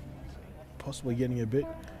Tompkins. Possibly getting a bit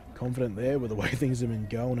confident there with the way things have been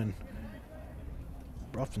going, and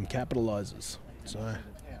Brufton capitalizes. So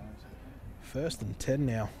 1st and 10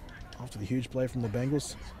 now after the huge play from the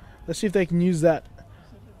Bengals. Let's see if they can use that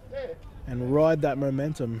and ride that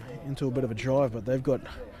momentum into a bit of a drive, but they've got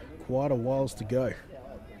quite a whiles to go.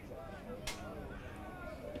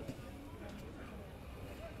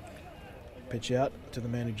 Pitch out to the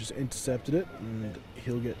man who just intercepted it, and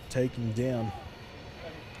he'll get taken down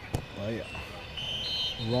by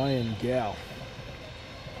Ryan Gow.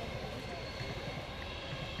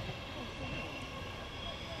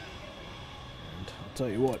 And I'll tell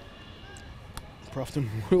you what, Brufton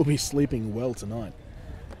will be sleeping well tonight.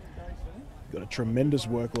 Got a tremendous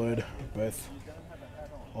workload, both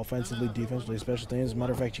offensively, defensively, special teams. As a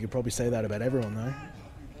matter of fact, you could probably say that about everyone, though.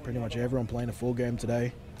 Pretty much everyone playing a full game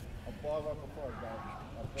today.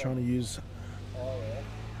 Trying to use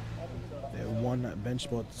their one bench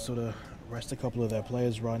spot to sort of rest a couple of their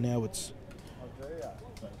players right now. It's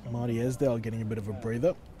Marty Esdale getting a bit of a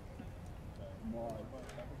breather.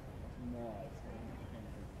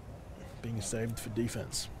 Being saved for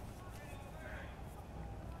defense.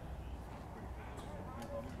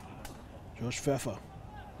 Josh Pfeffer,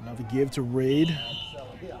 another give to Reed.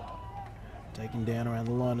 Taken down around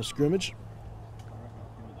the line of scrimmage.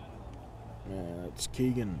 It's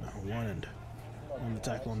Keegan Wynand on the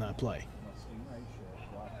tackle on that play.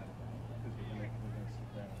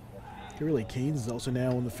 Kirili Keynes is also now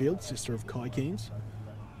on the field, sister of Kai Keynes.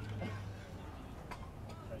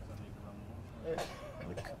 A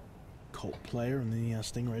Colt player in the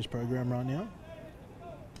Stingrays program right now.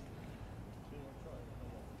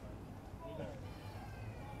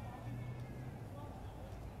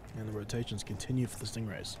 And the rotations continue for the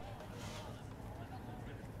Stingrays.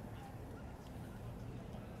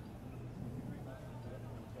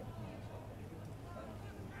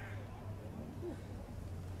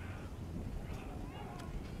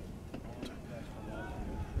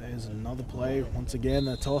 There's another play. Once again,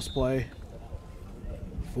 a toss play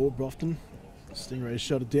for Brufton. Stingrays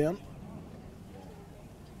shut it down.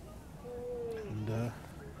 And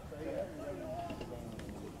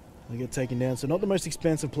they get taken down. So not the most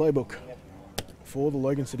expensive playbook for the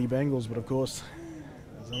Logan City Bengals, but of course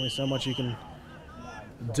there's only so much you can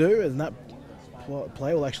do, and that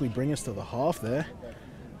play will actually bring us to the half there.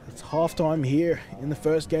 It's halftime here in the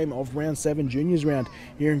first game of round 7 juniors round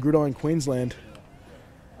here in Gridiron, Queensland,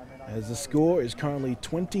 as the score is currently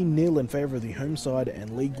 20-0 in favour of the home side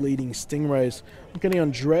and league leading Stingrays. I'm getting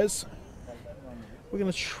on Drez. We're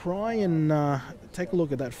going to try and take a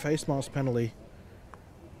look at that face mask penalty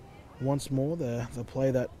once more, the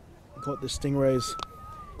play that got the Stingrays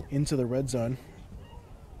into the red zone.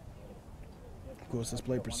 Of course, this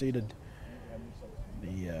play preceded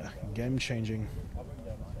the game-changing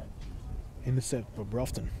intercept for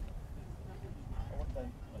Brofton.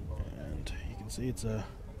 And you can see it's a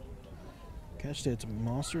catch there to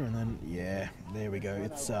Master, and then, yeah, there we go.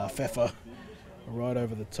 It's Pfeffer right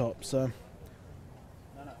over the top. So,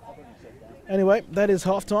 anyway, that is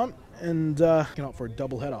halftime, and looking up for a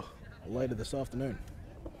doubleheader later this afternoon.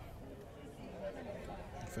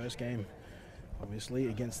 First game, obviously,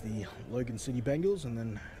 against the Logan City Bengals, and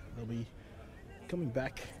then they'll be coming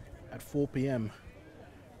back at 4 p.m.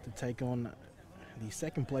 to take on the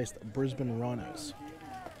second placed Brisbane Rhinos.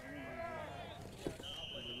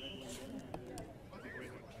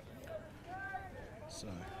 So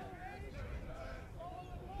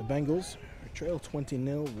the Bengals, who trail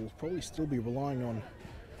 20-0, will probably still be relying on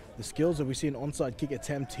the skills that we see an onside kick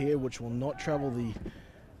attempt here, which will not travel the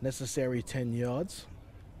necessary 10 yards.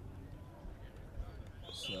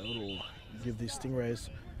 So it'll give the Stingrays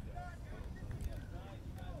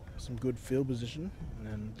some good field position,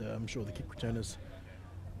 and I'm sure the kick returners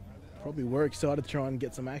probably were excited to try and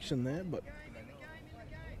get some action there, but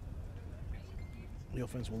the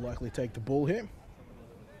offense will likely take the ball here.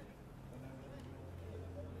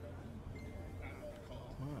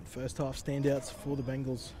 Right, first half standouts for the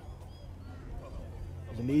Bengals.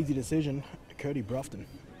 It was an easy decision. Cody Brofton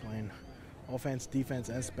playing offense, defense,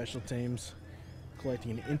 and special teams,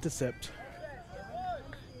 collecting an intercept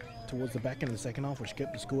towards the back end of the second half, which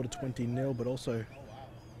kept the score to 20-0, but also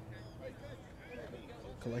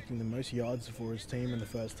collecting the most yards for his team in the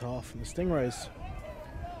first half. And the Stingrays,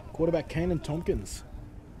 quarterback Kanan Tompkins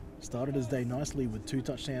started his day nicely with 2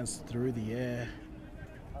 touchdowns through the air,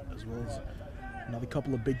 as well as another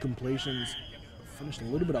couple of big completions. Finished a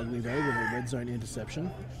little bit ugly though with a red zone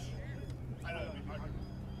interception.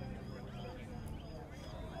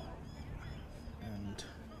 And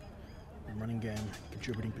the running game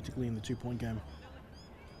contributing, particularly in the 2-point game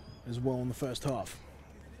as well in the first half.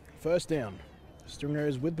 First down,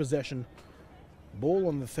 Stingrays with possession, ball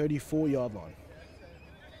on the 34-yard line.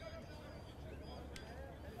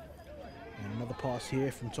 And another pass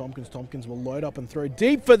here from Tompkins. Tompkins will load up and throw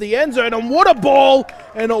deep for the end zone, and what a ball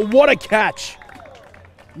and what a catch.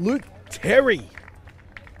 Luke Terry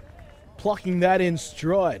plucking that in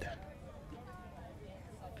stride.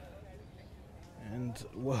 And,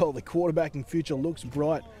 well, the quarterbacking future looks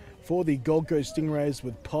bright for the Gold Coast Stingrays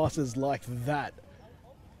with passes like that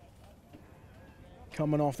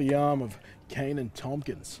coming off the arm of Kanan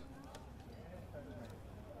Tompkins.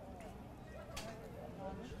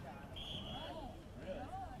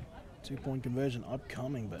 Two-point conversion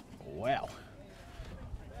upcoming, but wow.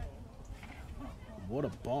 What a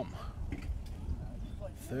bomb.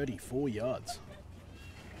 34 yards.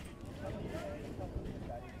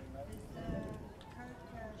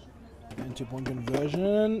 And two-point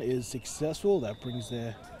conversion is successful. That brings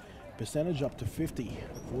their percentage up to 50.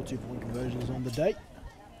 4 two-point conversions on the day.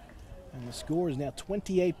 And the score is now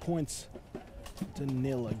 28 points to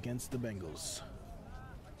 0 against the Bengals.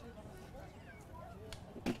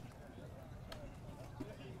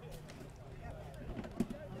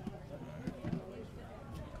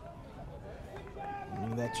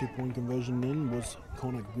 That two-point conversion in was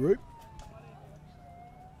Connor Group.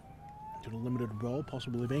 Did a limited role,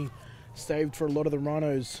 possibly being saved for a lot of the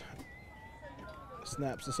Rhinos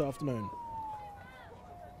snaps this afternoon.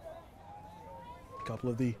 A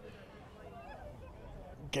couple of the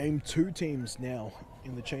Game 2 teams now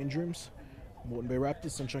in the change rooms. Moreton Bay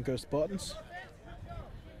Raptors, Sunshine Coast Spartans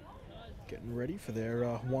getting ready for their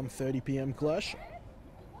 1:30 p.m. clash.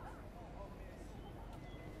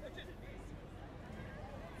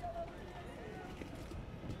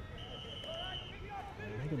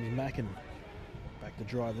 Mackin back to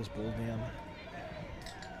drive this ball down.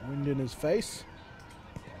 Wind in his face.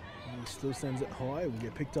 He still sends it high. We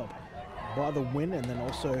get picked up by the wind and then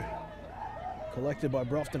also collected by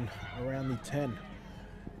Brofton around the 10.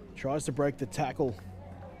 Tries to break the tackle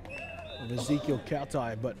of Ezekiel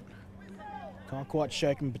Kautai, but can't quite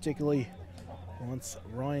shake him, particularly once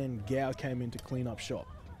Ryan Gow came in to clean up shop.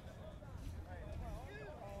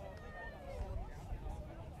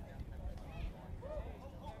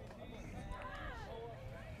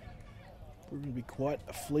 proving to be quite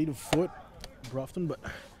a fleet of foot, Grafton, but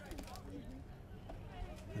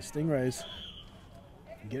the Stingrays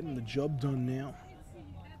getting the job done now.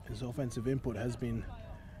 His offensive input has been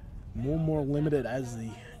more and more limited as the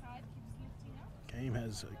game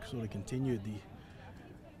has sort of continued. The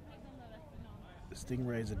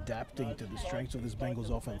Stingrays adapting to the strengths of this Bengals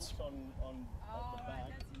offense.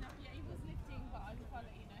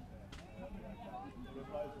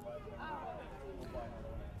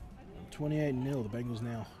 28-0, the Bengals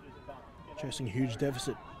now chasing a huge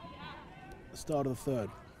deficit at the start of the third.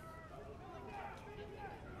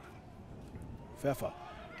 Pfeffer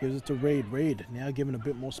gives it to Reed. Reed now given a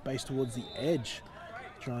bit more space towards the edge.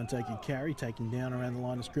 Try and take a carry, taking down around the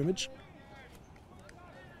line of scrimmage.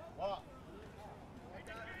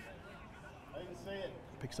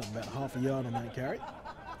 Picks up about half a yard on that carry.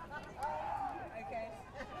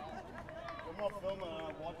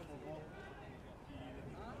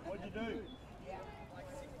 What'd you do?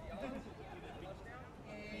 Didn't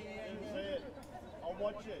see it. I'll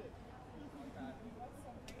watch it.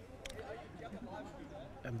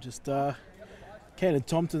 I'm just Kanan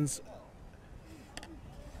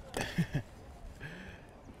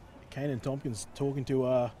Tompkins talking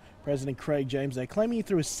to President Craig James. They're claiming he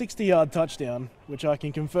threw a 60-yard touchdown, which I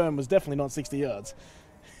can confirm was definitely not 60 yards.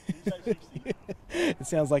 It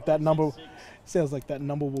sounds like that number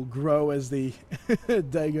will grow as the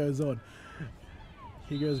day goes on.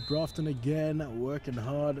 Here goes Grafton again, working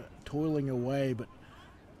hard, toiling away, but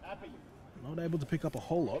not able to pick up a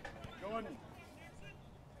whole lot.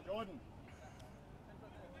 Jordan.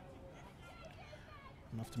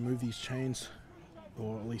 Enough to move these chains,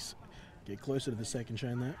 or at least get closer to the second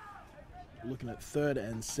chain there. Looking at 3rd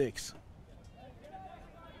and 6.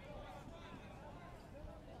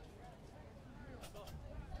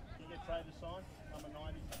 You get Trey to sign, number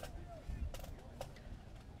 90.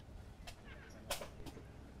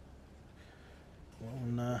 Well,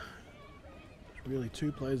 and really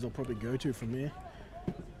 2 plays they'll probably go to from here.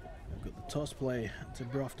 They've got the toss play to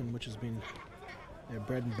Grafton, which has been their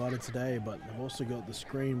bread and butter today, but they've also got the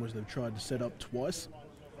screen, which they've tried to set up twice.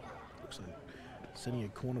 Looks like setting a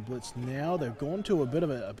corner blitz now. They've gone to a bit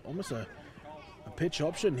of almost a pitch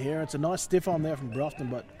option here. It's a nice stiff arm there from Grafton,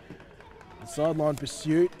 but the sideline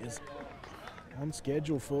pursuit is on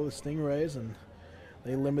schedule for the Stingrays, and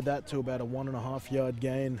they limit that to about a 1.5 yard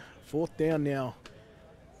gain. 4th down now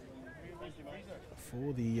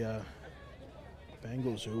for the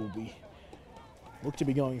Bengals, who will look to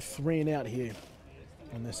be going 3 and out here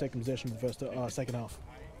on their second possession of the second half.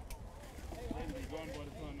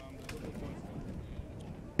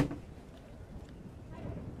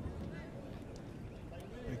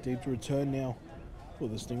 Back deep to return now for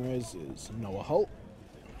the Stingrays is Noah Holt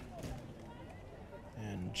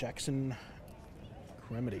and Jackson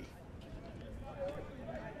Cremedy.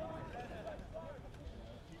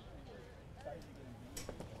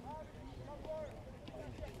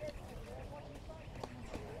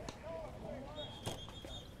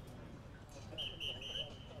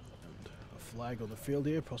 Flag on the field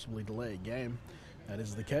here, possibly delay a game. That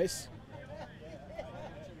is the case.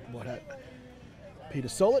 Peter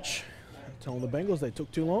Solich telling the Bengals they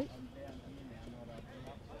took too long.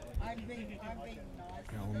 Now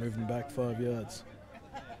we're moving back 5 yards.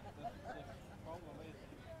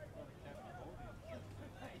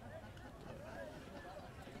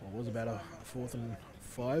 What was about a 4th and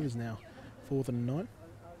 5 is now 4th and 9.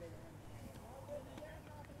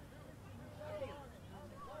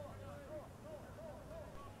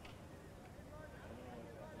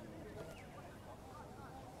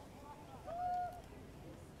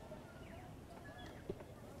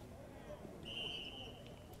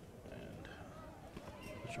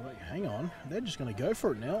 Hang on, they're just going to go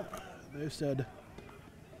for it now. They've said,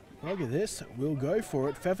 look at this, we'll go for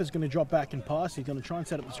it. Pfeffer's going to drop back and pass. He's going to try and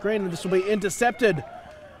set up the screen, and this will be intercepted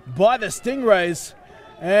by the Stingrays.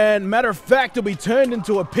 And matter of fact, it'll be turned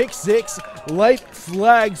into a pick 6. Late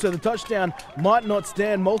flag, so the touchdown might not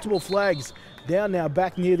stand. Multiple flags down now,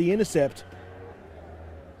 back near the intercept.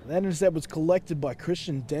 That intercept was collected by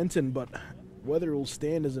Christian Denton, but whether it will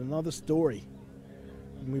stand is another story.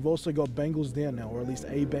 And we've also got Bengals down now, or at least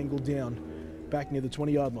a Bengal down, back near the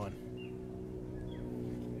 20-yard line.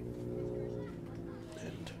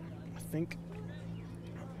 And I think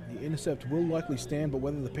the intercept will likely stand, but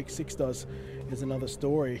whether the pick 6 does is another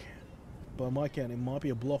story. By my count, it might be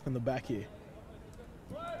a block in the back here.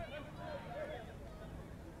 I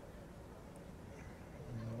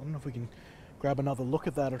don't know if we can grab another look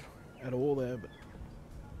at that at all there, but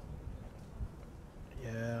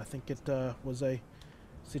yeah, I think it was a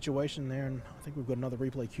situation there, and I think we've got another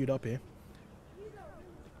replay queued up here.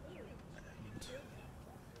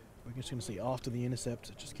 we're just going to see after the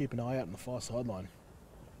intercept. Just keep an eye out on the far sideline.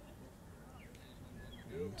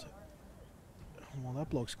 And, well, that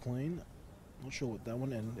block's clean. Not sure what that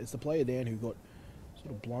one, and it's the player down who got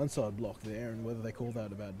sort of blindside block there, and whether they call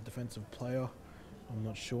that about a defensive player, I'm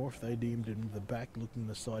not sure. If they deemed him the back looking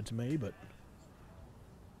the side to me, but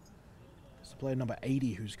it's the player number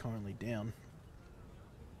 80 who's currently down.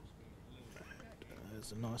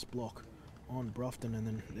 There's a nice block on Brufton, and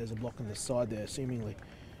then there's a block on the side there, seemingly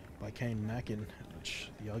by Kane Mackin, which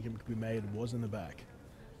the argument could be made was in the back.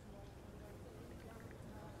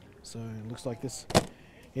 So it looks like this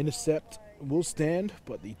intercept will stand,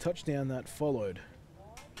 but the touchdown that followed,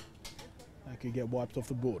 that could get wiped off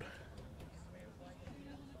the board.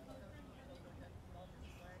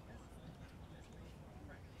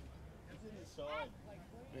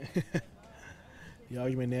 The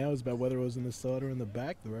argument now is about whether it was in the side or in the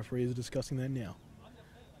back. The referees are discussing that now.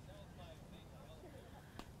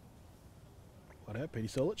 What out, Petey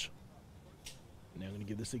Solich. Now going to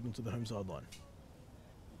give the signal to the home sideline.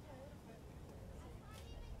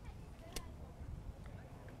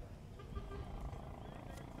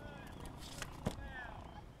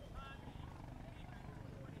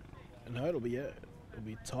 No, it'll be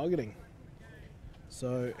targeting.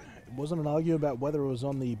 So it wasn't an argument about whether it was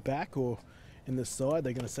on the back or in the side.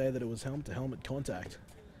 They're going to say that it was helmet-to-helmet contact.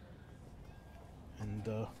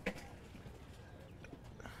 And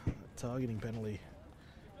targeting penalty,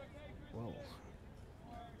 well,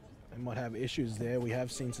 they might have issues there. We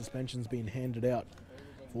have seen suspensions being handed out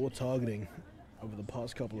for targeting over the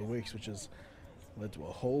past couple of weeks, which has led to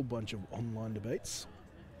a whole bunch of online debates.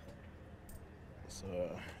 So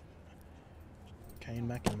Kane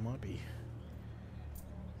Mackin might be,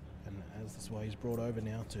 and as this way he's brought over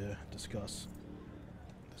now to discuss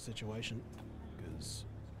the situation, because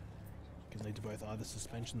it can lead to both either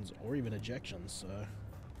suspensions or even ejections. So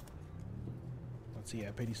let's see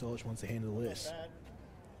how Petey Solich wants to handle this.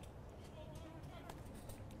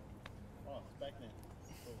 Oh, it's back now.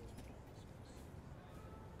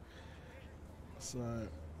 So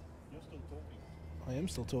You're still talking. I am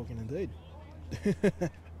still talking indeed.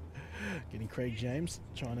 Getting Craig James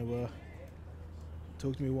trying to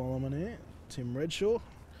talk to me while I'm on air. Tim Redshaw,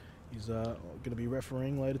 he's going to be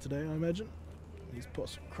refereeing later today, I imagine. He's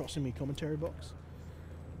crossing me commentary box.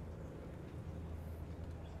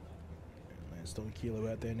 And there's Don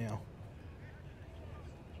Kilo out there now,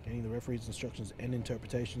 getting the referee's instructions and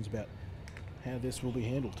interpretations about how this will be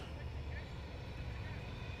handled.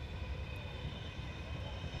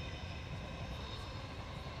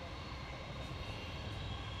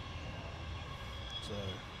 So,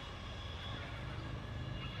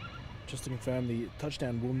 just to confirm, the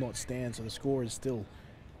touchdown will not stand, so the score is still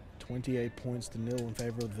 28 points to 0 in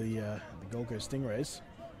favour of the Gold Coast Stingrays.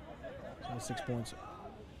 So 6 points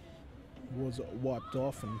was wiped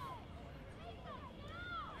off, and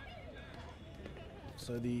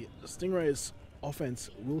so the Stingrays offense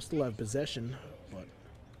will still have possession, but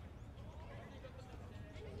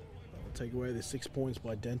they'll take away the 6 points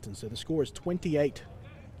by Denton. So the score is 28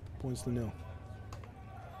 points to 0.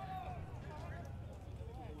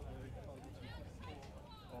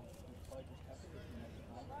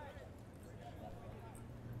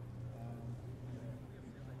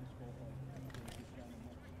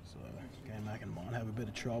 Might have a bit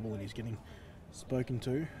of trouble, and he's getting spoken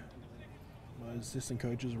to by his assistant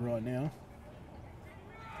coaches right now.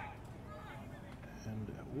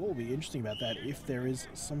 And what will be interesting about that, if there is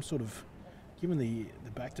some sort of, given the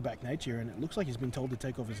back-to-back nature, and it looks like he's been told to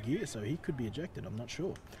take off his gear, so he could be ejected, I'm not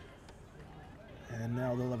sure. And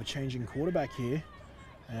now they'll have a changing quarterback here,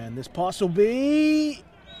 and this pass will be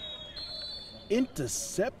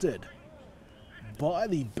intercepted by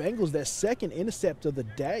the Bengals, their second intercept of the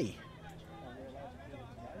day.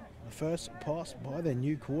 First pass by their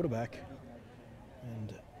new quarterback,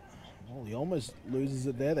 and well, he almost loses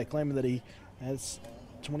it there. They're claiming that he has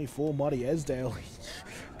 24 Marty Esdale.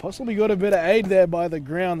 Possibly got a bit of aid there by the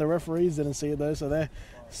ground. The referees didn't see it though, so they're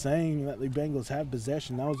saying that the Bengals have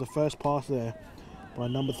possession. That was the first pass there by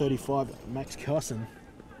number 35, Max Cusson.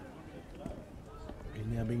 He's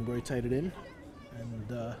now being rotated in,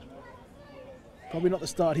 and probably not the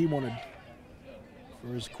start he wanted for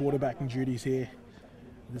his quarterbacking duties here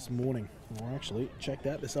this morning, or actually check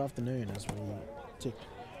that this afternoon as we tick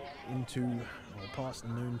into or past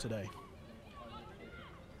noon today.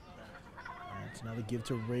 And it's another give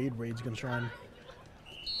to Reed. Reed's going to try and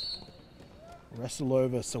wrestle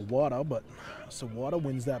over Sawada, but Sawada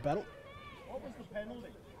wins that battle. What was the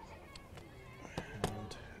penalty?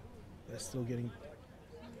 And they're still getting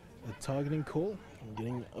the targeting call. I'm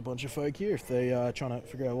getting a bunch of folk here if they are trying to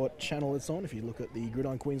figure out what channel it's on. If you look at the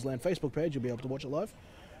Gridiron Queensland Facebook page, you'll be able to watch it live.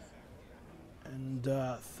 And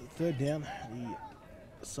third down,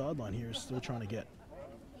 the sideline here is still trying to get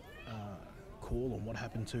call on what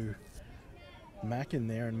happened to Mackin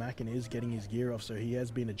there, and Mackin is getting his gear off, so he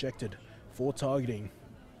has been ejected for targeting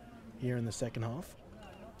here in the second half.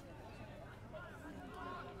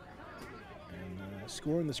 And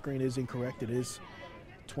score on the screen is incorrect. It is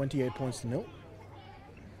 28 points to 0.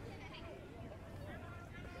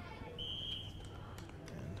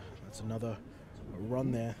 And that's another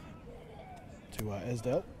run there to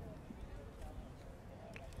Esdale.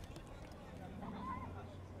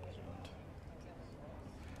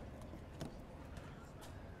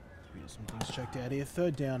 Some things checked out here.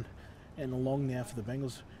 Third down and long now for the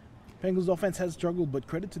Bengals. Bengals offense has struggled, but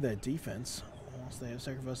credit to their defense. Whilst they have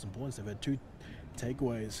sacrificed some points, they've had 2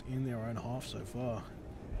 takeaways in their own half so far.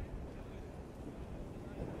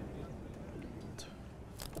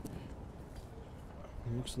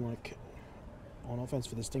 Looks like on offense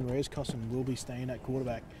for the Stingrays, Cusson will be staying at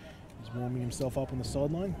quarterback. He's warming himself up on the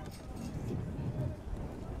sideline.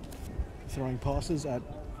 Throwing passes at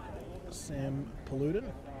Sam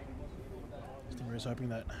Paludin. Stingrays hoping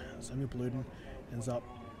that Samuel Paludin ends up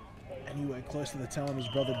anywhere close to the tail of his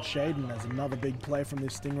brother Jaden, as another big play from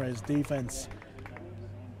this Stingrays defense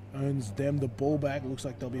earns them the ball back. Looks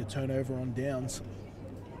like there'll be a turnover on downs.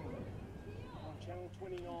 Channel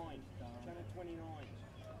 29. Channel 29.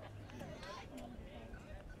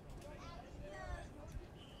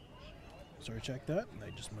 Sorry, check that.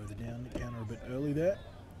 They just moved it down the counter a bit early there.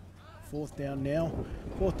 Fourth down now.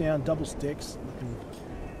 Fourth down, double sticks. Looking at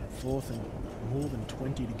fourth and more than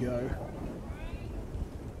 20 to go.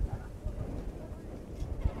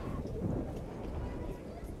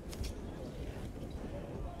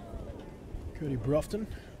 Cody Brofton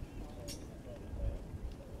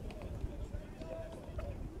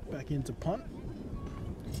back into punt.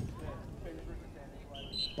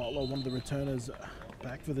 Butler, one of the returners,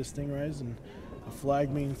 back for the Stingrays, and a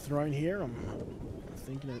flag being thrown here. I'm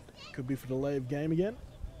thinking it could be for delay of game again.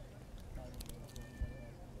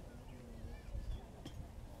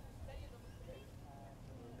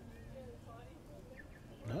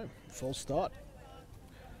 No, false start.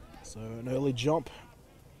 So an early jump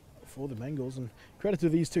for the Bengals, and credit to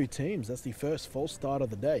these two teams. That's the first false start of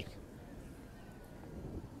the day.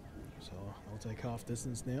 So I'll take half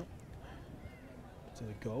distance now to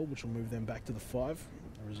the goal, which will move them back to the 5.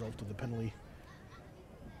 A result of the penalty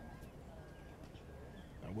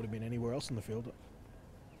that would have been anywhere else in the field.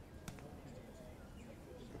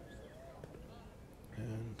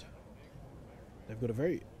 And they've got a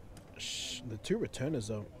very the 2 returners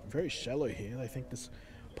are very shallow here. They think this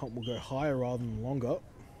punt will go higher rather than longer.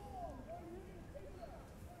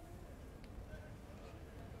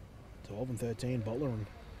 12 and 13, Butler and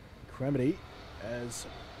Cremedy, as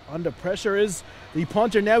under pressure is the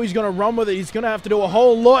punter. Now he's going to run with it. He's going to have to do a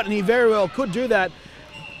whole lot, and he very well could do that.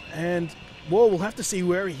 And, well, we'll have to see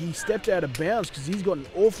where he stepped out of bounds, because he's gotten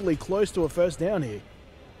awfully close to a first down here.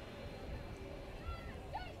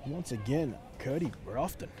 Once again, Cody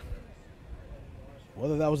Brofton.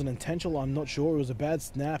 Whether that was an intentional, I'm not sure. It was a bad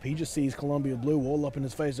snap. He just sees Columbia Blue all up in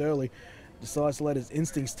his face early, decides to let his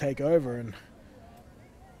instincts take over, and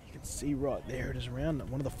you can see right there it is around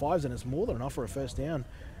one of the 5s, and it's more than enough for a first down.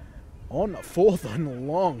 On 4th and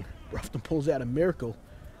long, Brofton pulls out a miracle,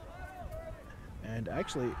 and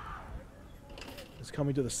actually is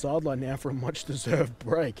coming to the sideline now for a much-deserved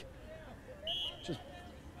break. Just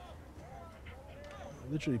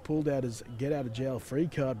literally pulled out his get-out-of-jail-free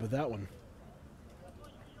card with that one.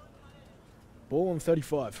 Ball on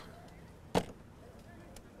 35.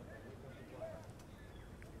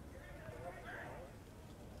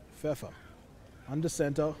 Pfeffer under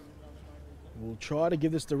center. We'll try to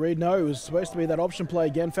give this to Reed. No, it was supposed to be that option play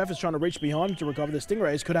again. Pfeffer's trying to reach behind to recover. The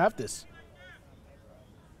Stingrays could have this.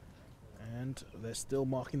 And they're still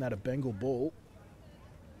marking that a Bengal ball.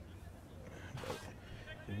 But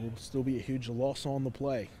it will still be a huge loss on the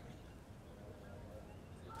play.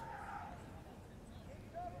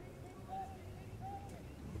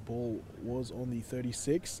 Ball was on the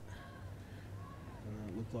 36. And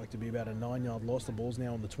it looked like to be about a 9-yard loss. The ball's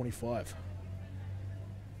now on the 25.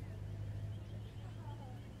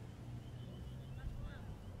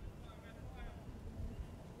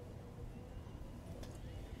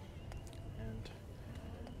 And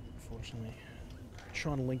unfortunately,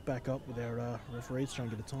 trying to link back up with our referees, trying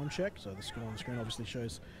to get a time check. So the score on the screen obviously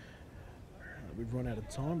shows we've run out of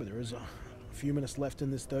time, but there is a few minutes left in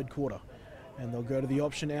this third quarter. And they'll go to the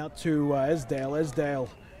option out to Esdale. Esdale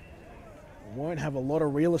won't have a lot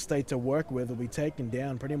of real estate to work with. Will be taken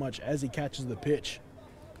down pretty much as he catches the pitch.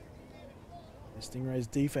 The Stingrays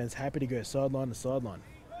defense happy to go sideline to sideline.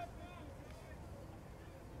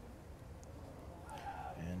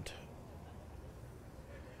 And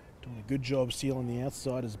doing a good job sealing the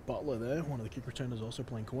outside is Butler there. One of the kick returners also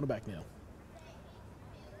playing cornerback now.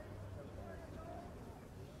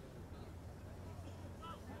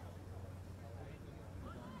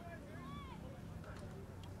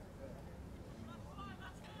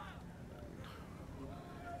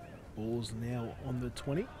 Ball's now on the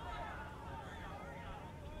 20.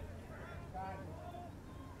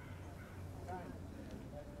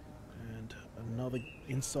 And another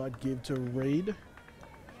inside give to Reed.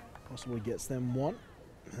 Possibly gets them one.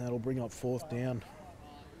 And that'll bring up 4th down.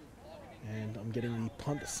 And I'm getting the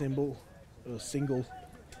punt symbol, or single.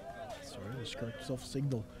 Sorry, I just correct myself,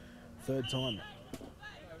 signal. 3rd time.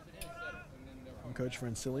 I'm Coach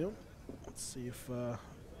Francillion. Let's see if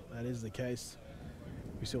that is the case.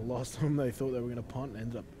 We saw last time they thought they were going to punt and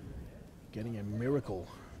ended up getting a miracle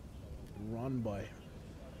run by,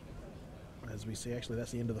 as we see, actually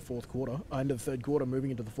that's the end of the 4th quarter, end of the 3rd quarter,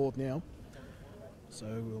 moving into the 4th now. So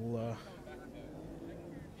we'll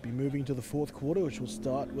be moving to the 4th quarter, which will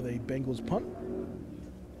start with a Bengals punt.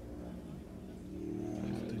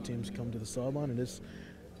 The 2 teams come to the sideline, and it's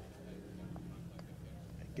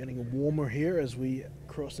getting warmer here as we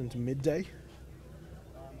cross into midday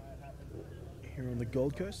here on the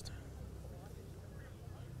Gold Coast.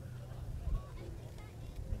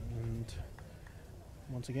 And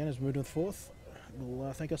once again, as we move to the 4th,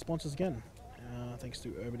 we'll thank our sponsors again. Thanks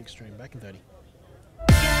to Urban Extreme. Back in 30.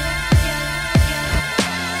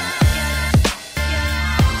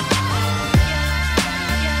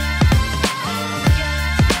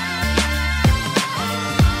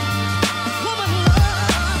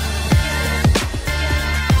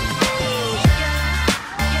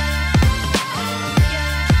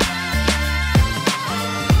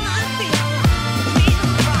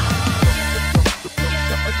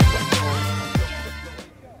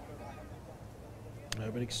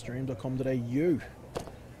 UrbanExtreme.com.au,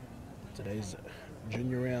 today's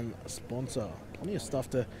junior round sponsor. Plenty of stuff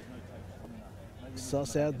to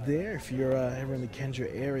suss out there if you're ever in the Kendra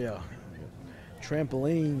area.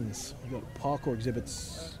 Trampolines, we've got parkour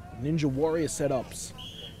exhibits, Ninja Warrior setups,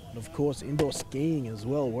 and of course indoor skiing as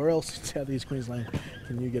well. Where else in Southeast Queensland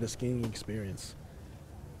can you get a skiing experience?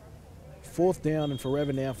 4th down and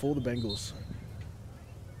forever now for the Bengals.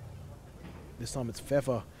 This time it's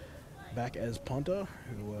Pfeffer back as punter,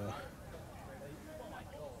 who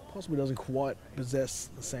possibly doesn't quite possess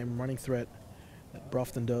the same running threat that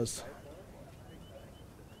Brufton does.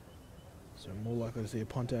 So more likely to see a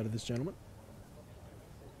punt out of this gentleman.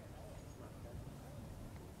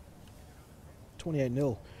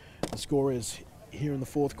 28-0. The score is here in the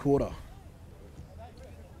 4th quarter.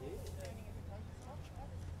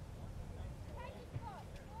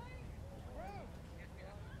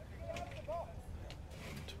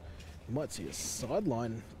 You might see a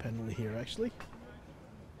sideline penalty here, actually.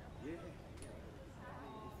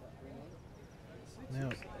 Now,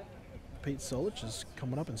 Pete Solich is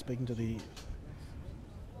coming up and speaking to the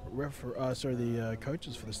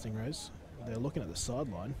coaches for the Stingrays. They're looking at the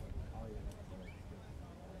sideline.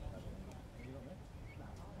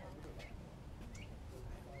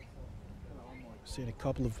 Seen a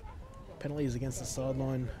couple of penalties against the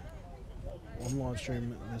sideline on live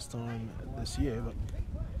stream this year, but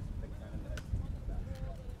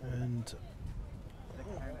and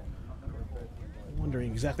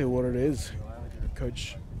wondering exactly what it is.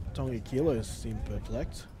 Coach Tonga Kilo seemed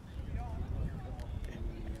perplexed.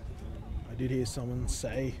 I did hear someone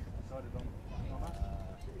say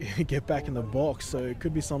get back in the box, so it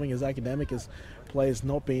could be something as academic as players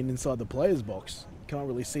not being inside the players box. Can't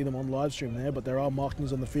really see them on live stream there, but there are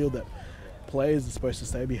markings on the field that players are supposed to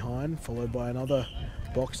stay behind, followed by another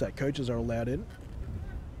box that coaches are allowed in.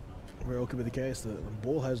 Where it could be the case. The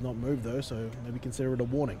ball has not moved though, so maybe consider it a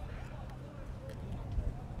warning.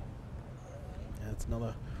 That's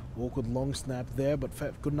another awkward long snap there, but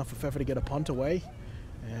good enough for Pfeffer to get a punt away,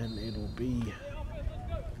 and it'll be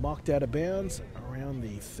marked out of bounds around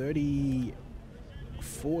the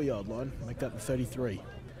 34-yard line. Make that the 33.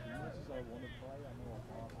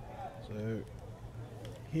 So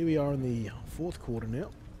here we are in the 4th quarter now.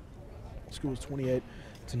 The score is 28-0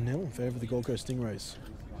 in favour of the Gold Coast Stingrays.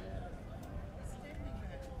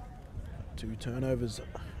 2 turnovers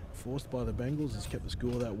forced by the Bengals has kept the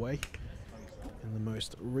score that way in the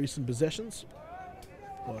most recent possessions.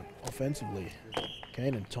 But offensively,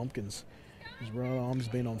 Kanan Tompkins, his right arm's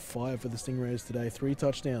been on fire for the Stingrays today. 3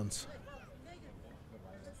 touchdowns.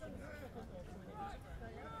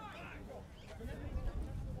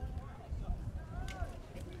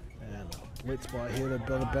 blitz by here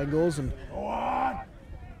by the Bengals, and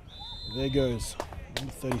there goes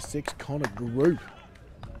number 36, Connor Group,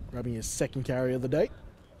 grabbing his second carry of the day.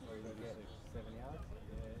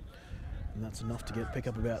 And that's enough to pick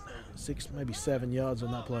up about 6, maybe 7 yards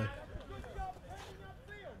on that play.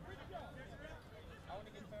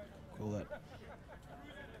 Call that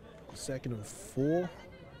 2nd and 4,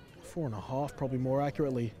 4.5 probably more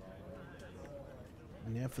accurately.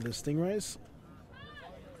 And now for the Stingrays,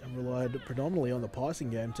 and relied predominantly on the passing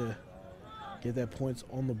game to get their points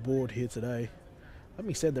on the board here today. That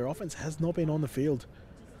being said, their offense has not been on the field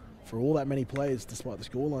for all that many plays despite the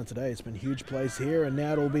scoreline today. It's been huge plays here, and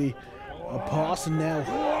now it'll be a pass, and now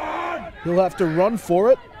he'll have to run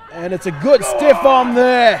for it, and it's a good stiff arm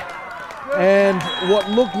there. And what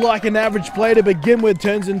looked like an average play to begin with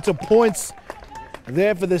turns into points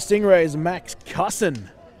there for the Stingrays. Max Cusson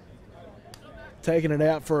taking it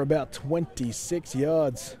out for about 26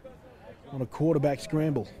 yards on a quarterback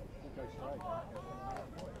scramble.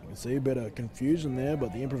 You can see a bit of confusion there,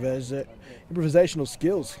 but the improvisational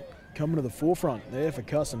skills coming to the forefront there for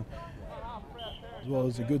Cusson, as well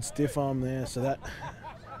as a good stiff arm there. So that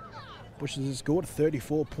pushes the score to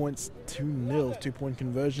 34 points to 0. 2-point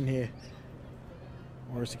conversion here,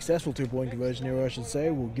 or a successful 2-point conversion here, I should say,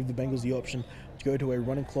 will give the Bengals the option to go to a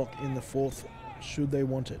running clock in the 4th should they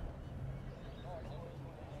want it.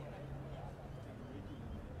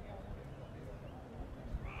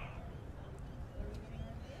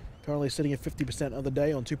 Currently sitting at 50% of the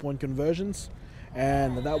day on 2-point conversions,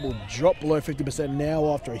 and that will drop below 50%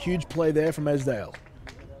 now after a huge play there from Esdale.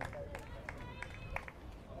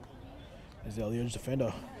 Esdale, the edge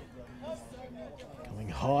defender, coming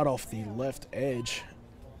hard off the left edge,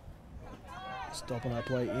 stopping that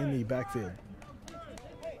play in the backfield.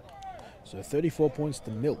 So 34 points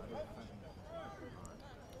to 0.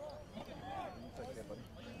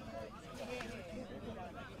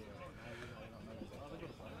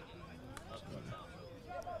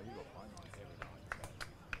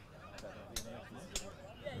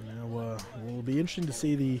 It'll be interesting to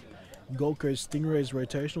see the Gold Coast Stingrays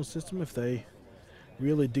rotational system if they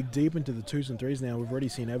really dig deep into the 2s and 3s now. We've already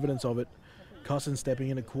seen evidence of it. Cusson stepping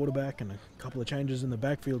in at quarterback, and a couple of changes in the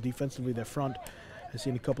backfield. Defensively, their front has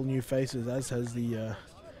seen a couple of new faces, as has the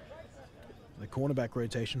cornerback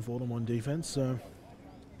rotation for them on defense. So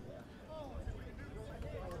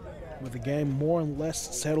with the game more or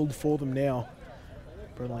less settled for them now,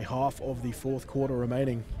 for only half of the 4th quarter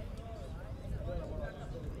remaining,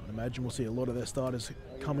 I imagine we'll see a lot of their starters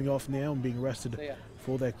coming off now and being rested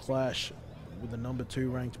for their clash with the number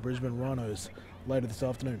 2 ranked Brisbane Rhinos later this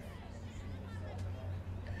afternoon.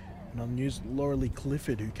 And on the news, Laura Lee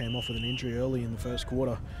Clifford, who came off with an injury early in the 1st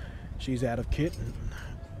quarter, she's out of kit,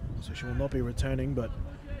 so she will not be returning, but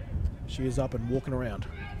she is up and walking around.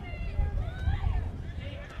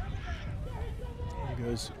 There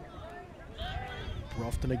goes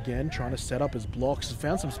Grafton again, trying to set up his blocks. He's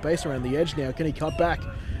found some space around the edge now. Can he cut back?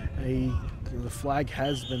 The flag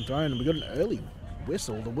has been thrown, and we got an early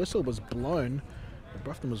whistle. The whistle was blown, but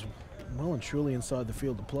Grafton was well and truly inside the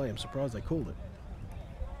field to play. I'm surprised they called it.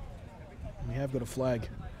 And we have got a flag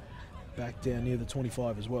back down near the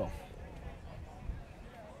 25 as well.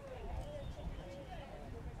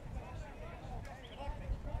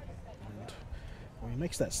 And when he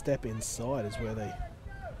makes that step inside is where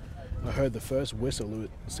I heard the first whistle.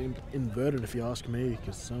 It seemed inverted, if you ask me,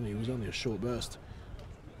 because it was only a short burst.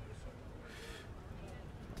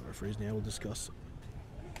 The referees now will discuss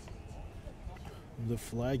the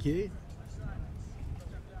flag here.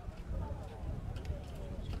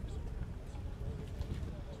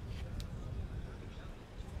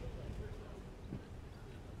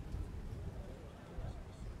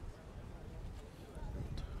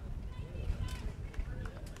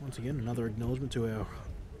 Once again, another acknowledgement to our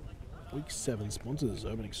Week 7 sponsors,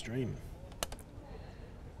 Urban Extreme.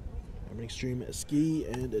 Urban Extreme Ski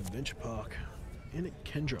and Adventure Park in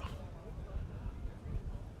Kendra.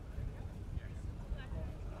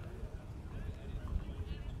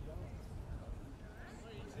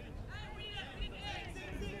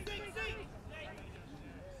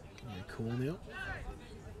 Yeah, cool now.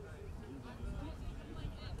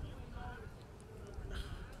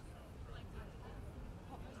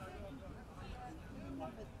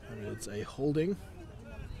 It's a holding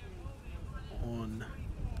on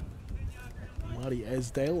Marty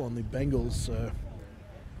Esdale on the Bengals, so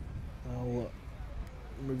I'll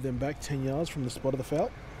move them back 10 yards from the spot of the foul.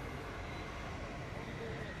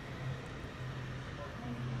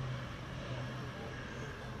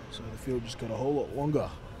 So the field just got a whole lot longer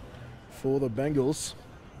for the Bengals.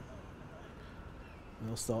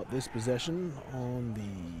 They'll start this possession on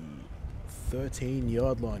the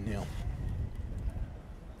 13-yard line now.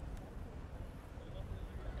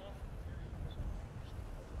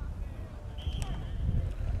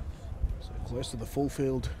 So close to the full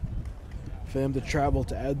field for them to travel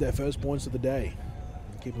to add their first points of the day.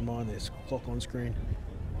 And keep in mind this clock on screen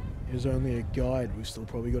is only a guide. We've still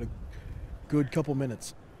probably got a good couple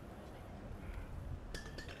minutes.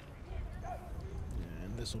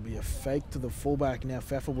 And this will be a fake to the fullback. Now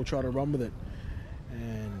Pfeffer will try to run with it.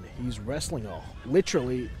 And he's wrestling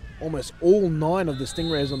literally almost all 9 of the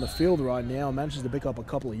Stingrays on the field right now. Manages to pick up a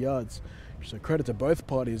couple of yards. So credit to both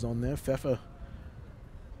parties on there. Pfeffer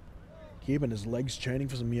keeping his legs chaining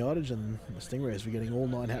for some yardage, and the Stingrays for getting all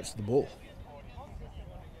 9 hats to the ball.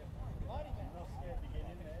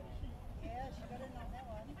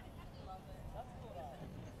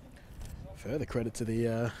 Further credit to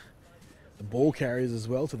the ball carriers as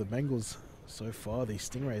well, to the Bengals. So far, the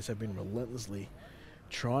Stingrays have been relentlessly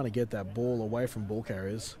trying to get that ball away from ball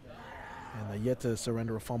carriers, and they're yet to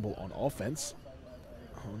surrender a fumble on offense.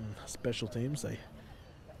 On special teams, they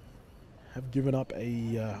have given up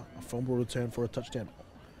a fumble return for a touchdown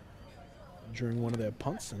during one of their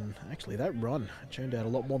punts, and actually that run turned out a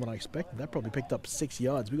lot more than I expected. That probably picked up 6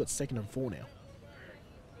 yards. We got 2nd and 4 now.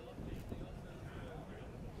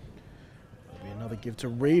 That'll be another give to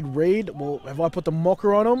Reed. Reed, well, have I put the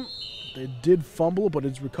mocker on him? They did fumble, but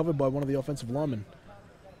it's recovered by one of the offensive linemen.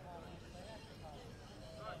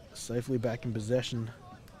 Safely back in possession.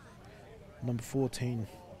 Number 14,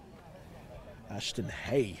 Ashton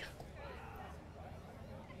Hay,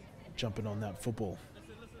 jumping on that football.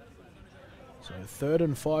 So 3rd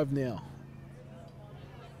and 5 now.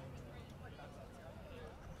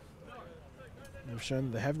 They've shown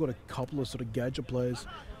that they have got a couple of sort of gadget plays,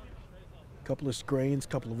 a couple of screens, a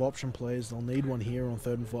couple of option plays. They'll need one here on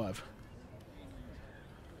 3rd and 5.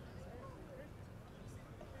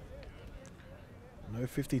 No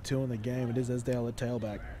 52 in the game. It is Esdale at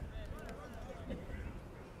tailback.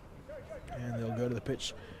 And they'll go to the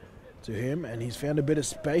pitch to him, and he's found a bit of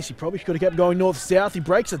space. He probably could have kept going north-south. He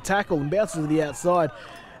breaks a tackle and bounces to the outside.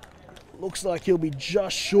 Looks like he'll be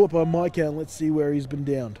just short by my count. Let's see where he's been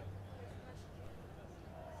downed.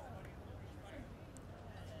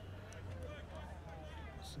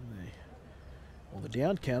 Well, the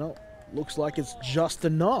down counter looks like it's just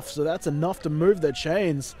enough. So that's enough to move their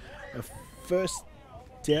chains. A first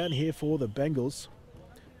down here for the Bengals.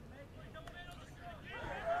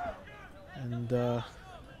 And as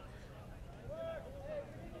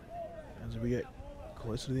we get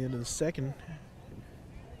closer to the end of the second,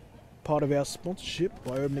 part of our sponsorship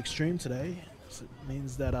by Urban Extreme today, so it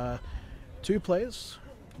means that 2 players,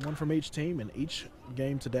 1 from each team, in each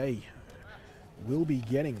game today will be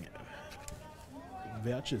getting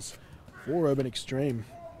vouchers for Urban Extreme.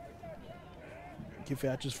 Gift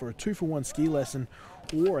vouchers for a 2-for-1 ski lesson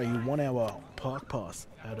or a 1-hour park pass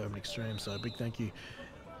at Urban Extreme. So a big thank you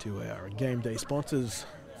to our game day sponsors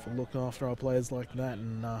for looking after our players like that,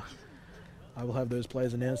 and I will have those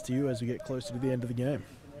players announced to you as we get closer to the end of the game.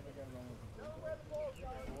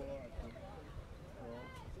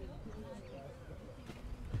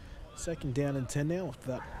 Second down and 10 now after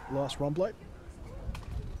that last run play.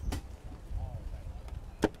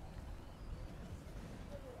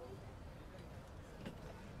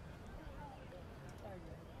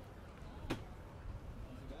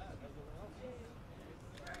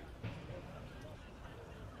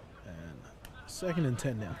 Second and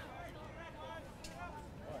 10 now.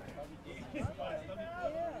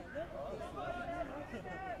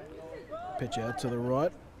 Pitch out to the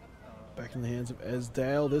right. Back in the hands of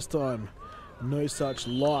Esdale. This time, no such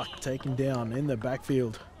luck. Taken down in the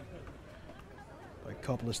backfield by a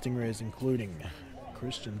couple of Stingrays, including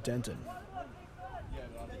Christian Denton.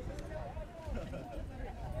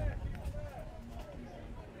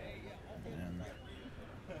 And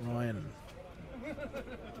Ryan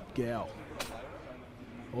Gow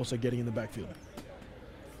also getting in the backfield.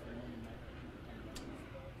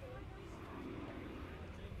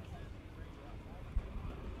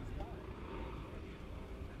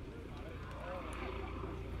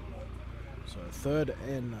 So 3rd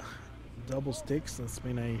and double sticks. That's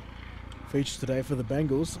been a feature today for the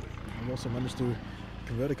Bengals. They've also managed to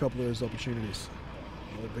convert a couple of those opportunities.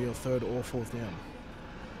 Will it be a 3rd or 4th down?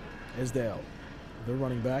 Esdale, the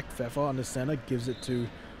running back. Pfeffer under center, gives it to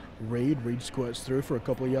Reed. Reed squirts through for a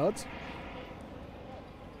couple of yards.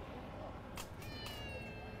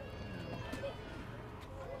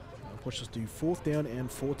 That'll push us to 4th down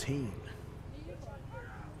and 14.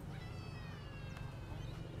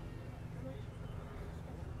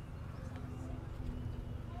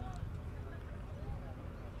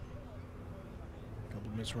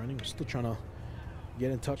 misrunning. We're still trying to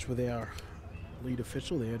get in touch with our lead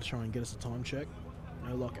official there to try and get us a time check.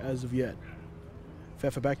 No luck as of yet.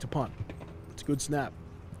 Pfeffer back to punt. It's a good snap.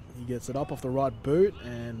 He gets it up off the right boot,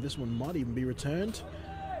 and this one might even be returned.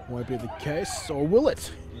 Won't be the case, or will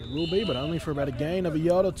it? It will be, but only for about a gain of a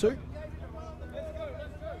yard or two.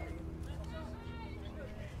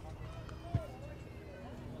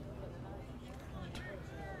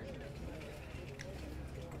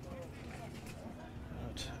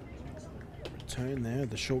 Return there.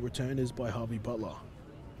 The short return is by Harvey Butler.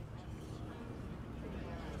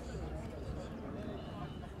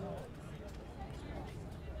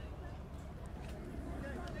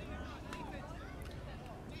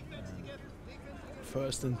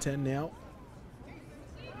 First and 10 now.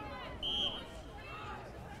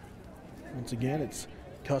 Once again, it's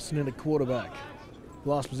Custon at quarterback.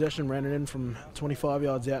 Last possession, ran it in from 25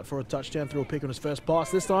 yards out for a touchdown, threw a pick on his first pass.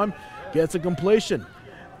 This time, gets a completion.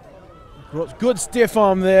 Good stiff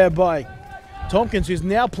arm there by Tompkins, who's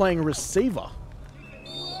now playing receiver.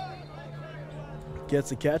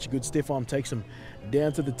 Gets the catch, a good stiff arm takes him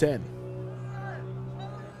down to the 10.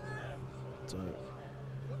 So,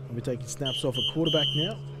 we'll be taking snaps off a quarterback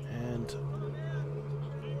now and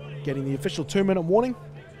getting the official 2-minute warning.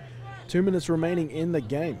 2 minutes remaining in the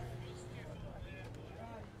game.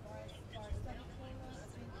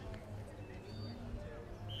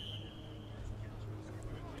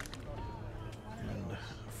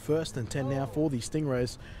 First and 10 now for the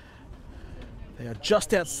Stingrays. They are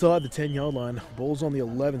just outside the 10-yard line. Ball's on the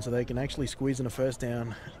 11, so they can actually squeeze in a first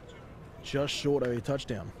down just short of a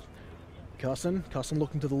touchdown. Cusson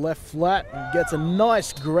looking to the left flat and gets a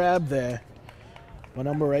nice grab there by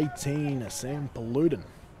number 18, Sam Paludin.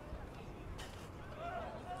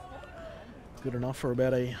 Good enough for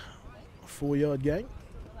about a 4-yard gain.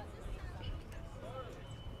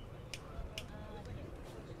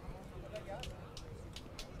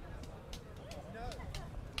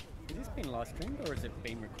 Been live streamed or has it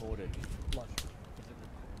been recorded?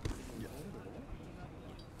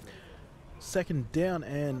 Second down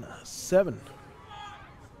and 7.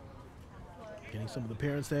 Getting some of the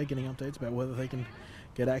parents there, getting updates about whether they can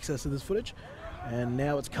get access to this footage. And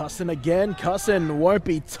now it's Cusson again. Cusson won't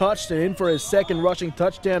be touched and in for his second rushing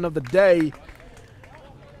touchdown of the day.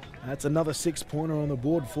 That's another 6-pointer on the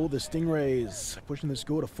board for the Stingrays, pushing the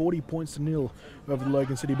score to 40-0 over the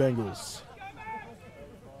Logan City Bengals.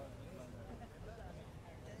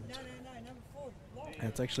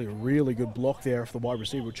 That's actually a really good block there for the wide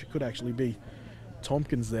receiver, which could actually be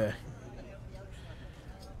Tompkins there.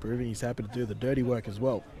 Proving he's happy to do the dirty work as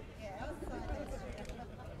well.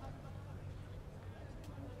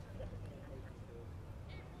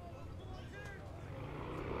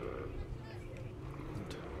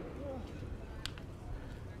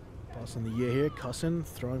 Passing the year here, Cusson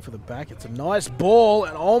throwing for the back. It's a nice ball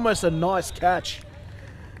and almost a nice catch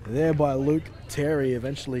there by Luke Terry.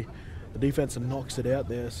 Eventually the defense knocks it out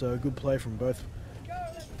there, so a good play from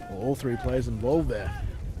all three players involved there.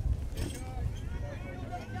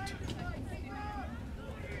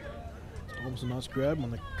 Almost a nice grab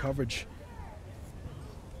on the coverage.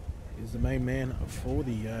 Is the main man for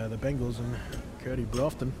the Bengals and Cody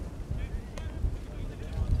Brofton.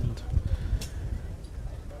 And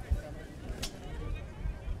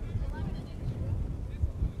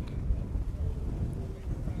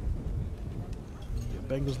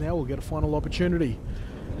Bengals now will get a final opportunity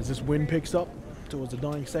as this win picks up towards the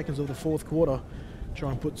dying seconds of the fourth quarter.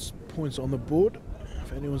 Try and put points on the board.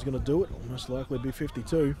 If anyone's going to do it, it'll most likely be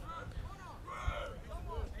 52.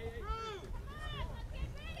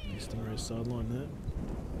 Stingrays sideline there.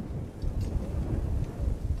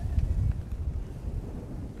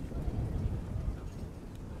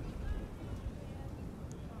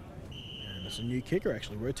 And it's a new kicker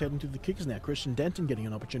actually, rotating to the kickers now. Christian Denton getting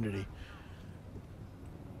an opportunity.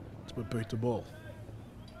 Let's put boot to ball.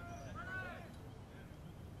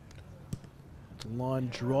 The line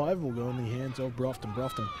drive will go in the hands of Brofton.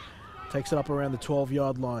 Brofton takes it up around the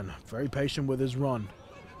 12-yard line. Very patient with his run.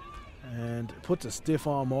 And puts a stiff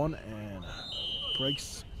arm on and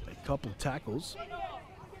breaks a couple tackles.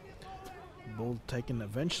 Ball taken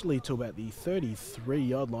eventually to about the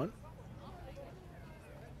 33-yard line.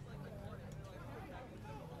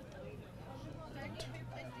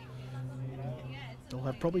 They'll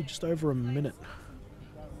have probably just over a minute,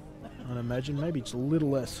 I'd imagine, maybe just a little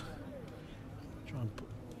less. Try and put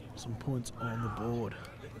some points on the board.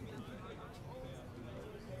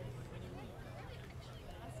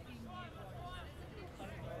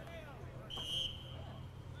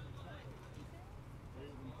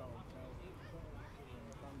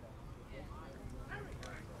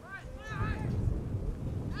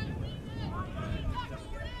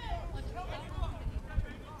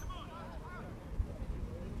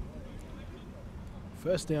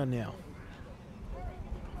 First down now.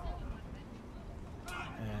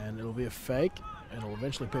 And it'll be a fake, and it'll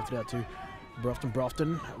eventually pivot out to Brofton.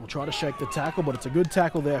 Brofton will try to shake the tackle, but it's a good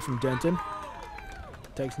tackle there from Denton.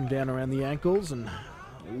 Takes him down around the ankles and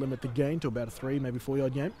limit the gain to about a 3, maybe 4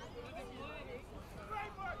 yard game.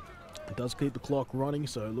 It does keep the clock running,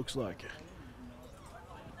 so it looks like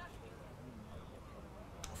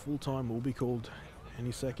full time will be called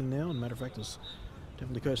any second now. And matter of fact, it's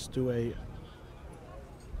definitely close to a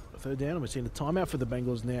third down. And we're seeing a timeout for the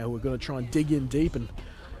Bengals now, who are going to try and dig in deep and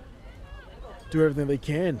do everything they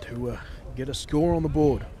can to get a score on the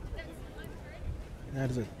board.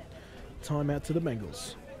 That is a timeout to the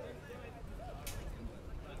Bengals.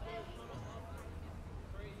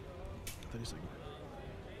 30 seconds.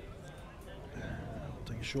 We'll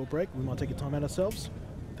take a short break. We might take a timeout ourselves.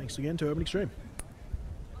 Thanks again to Urban Extreme.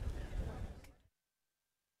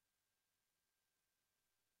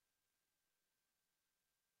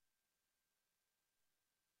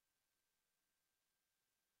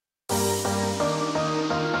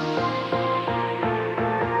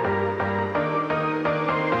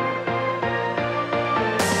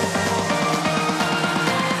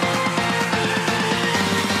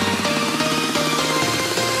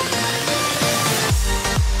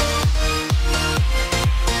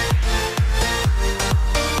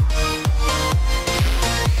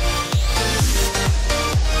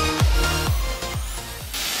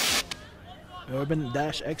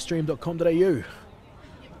 urban-extreme.com.au.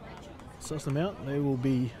 Suss them out. They will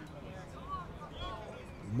be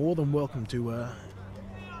more than welcome to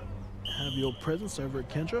have your presence over at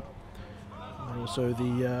Kendra. And also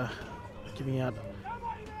the giving out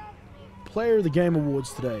Player of the Game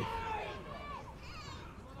awards today.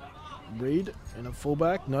 Reed in a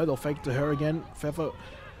fullback. No, they'll fake it to her again. Pfeffer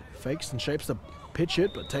fakes and shapes the pitch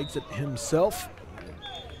hit, but takes it himself.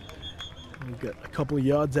 We'll get a couple of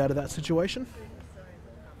yards out of that situation.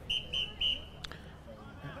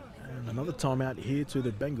 And another timeout here to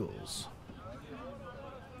the Bengals.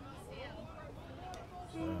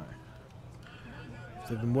 So, if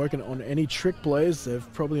they've been working on any trick plays,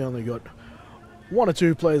 they've probably only got 1 or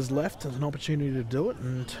 2 players left as an opportunity to do it.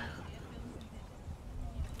 And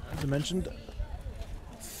as I mentioned,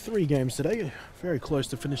 3 games today, very close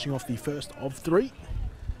to finishing off the first of 3.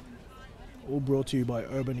 All brought to you by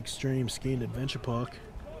Urban Extreme Ski and Adventure Park.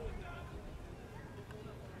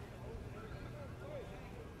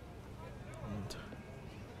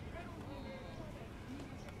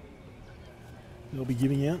 And they'll be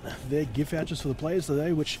giving out their gift vouchers for the players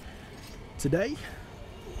today, which today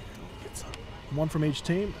gets 1 from each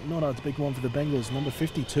team. Not a big one for the Bengals. Number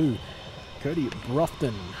 52, Cody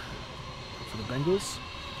Brofton for the Bengals.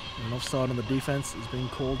 An offside on the defense is being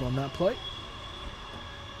called on that play.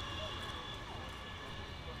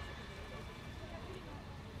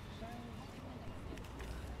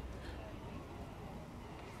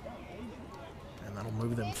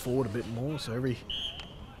 Move them forward a bit more, so every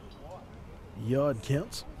yard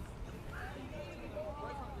counts.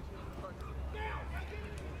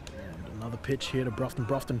 And another pitch here to Brofton.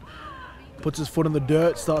 Brofton puts his foot in the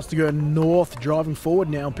dirt, starts to go north, driving forward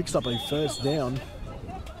now, and picks up a first down.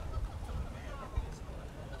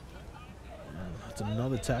 And that's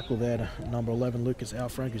another tackle there to number 11, Lucas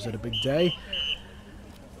Alfrank, who's had a big day.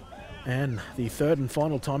 And the third and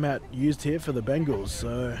final timeout used here for the Bengals.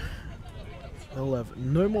 So they'll have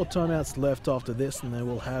no more timeouts left after this, and they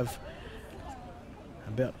will have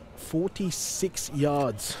about 46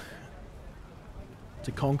 yards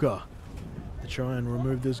to conquer to try and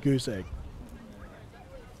remove this goose egg.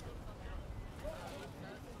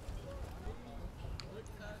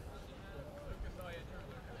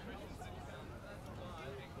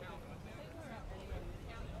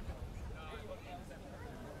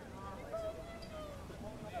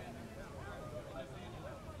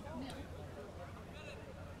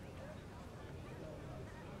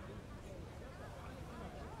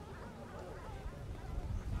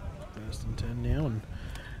 First and 10 now, and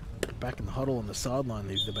back in the huddle on the sideline,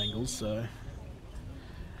 the Bengals. So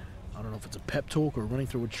I don't know if it's a pep talk or running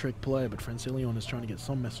through a trick play, but Francilion is trying to get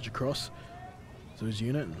some message across to his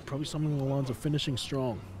unit, and probably something along the lines of finishing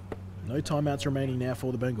strong. No timeouts remaining now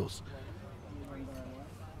for the Bengals.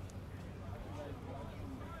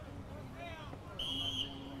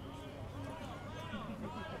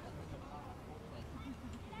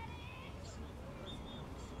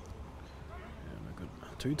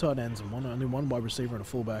 Two tight ends and only one wide receiver and a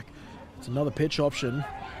fullback. It's another pitch option.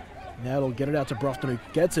 Now it'll get it out to Brofton,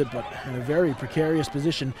 who gets it, but in a very precarious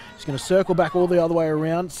position. He's going to circle back all the other way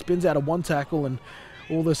around, spins out of 1 tackle, and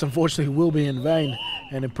all this unfortunately will be in vain.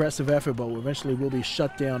 An impressive effort, but eventually will be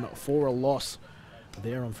shut down for a loss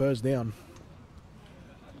there on first down.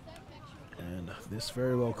 And this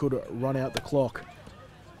very well could run out the clock.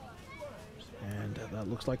 And that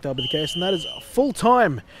looks like that'll be the case. And that is full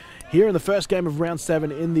time here in the first game of round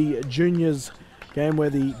 7 in the juniors game, where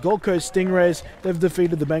the Gold Coast Stingrays, they've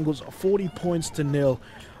defeated the Bengals 40 points to 0.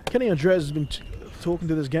 Kenny Andres has been talking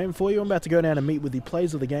to this game for you. I'm about to go down and meet with the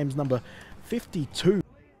players of the games, number 52.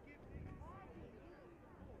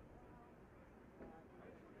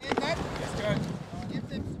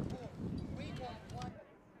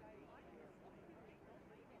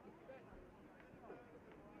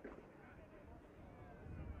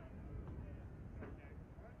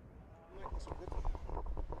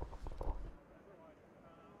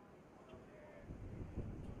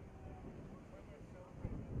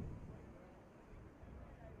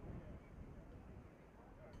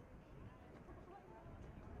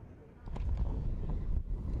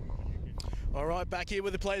 All right, back here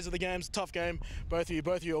with the players of the games. Tough game, both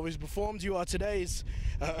of you always performed. You are today's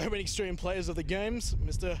Urban Extreme players of the games.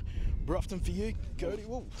 Mr. Bruffton for you, Cody.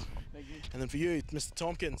 Whoa. Thank you. And then for you, Mr.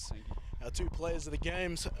 Tompkins. Our 2 players of the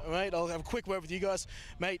games. Mate, I'll have a quick word with you guys.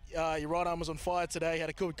 Mate, your right arm was on fire today. Had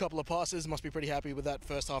a good couple of passes. Must be pretty happy with that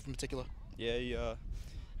first half in particular. Yeah, you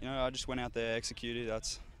know, I just went out there, executed.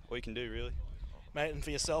 That's all you can do, really. Mate, and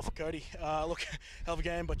for yourself, Cody, look, hell of a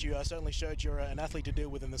game, but you certainly showed you're an athlete to deal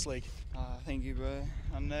with in this league. Thank you, bro.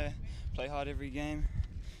 I'm there, play hard every game.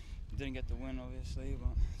 Didn't get the win, obviously, but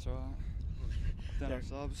it's all right. Done our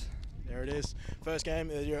subs. There it is. First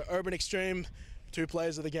game, your Urban Extreme, 2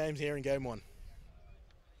 players of the games here in game 1.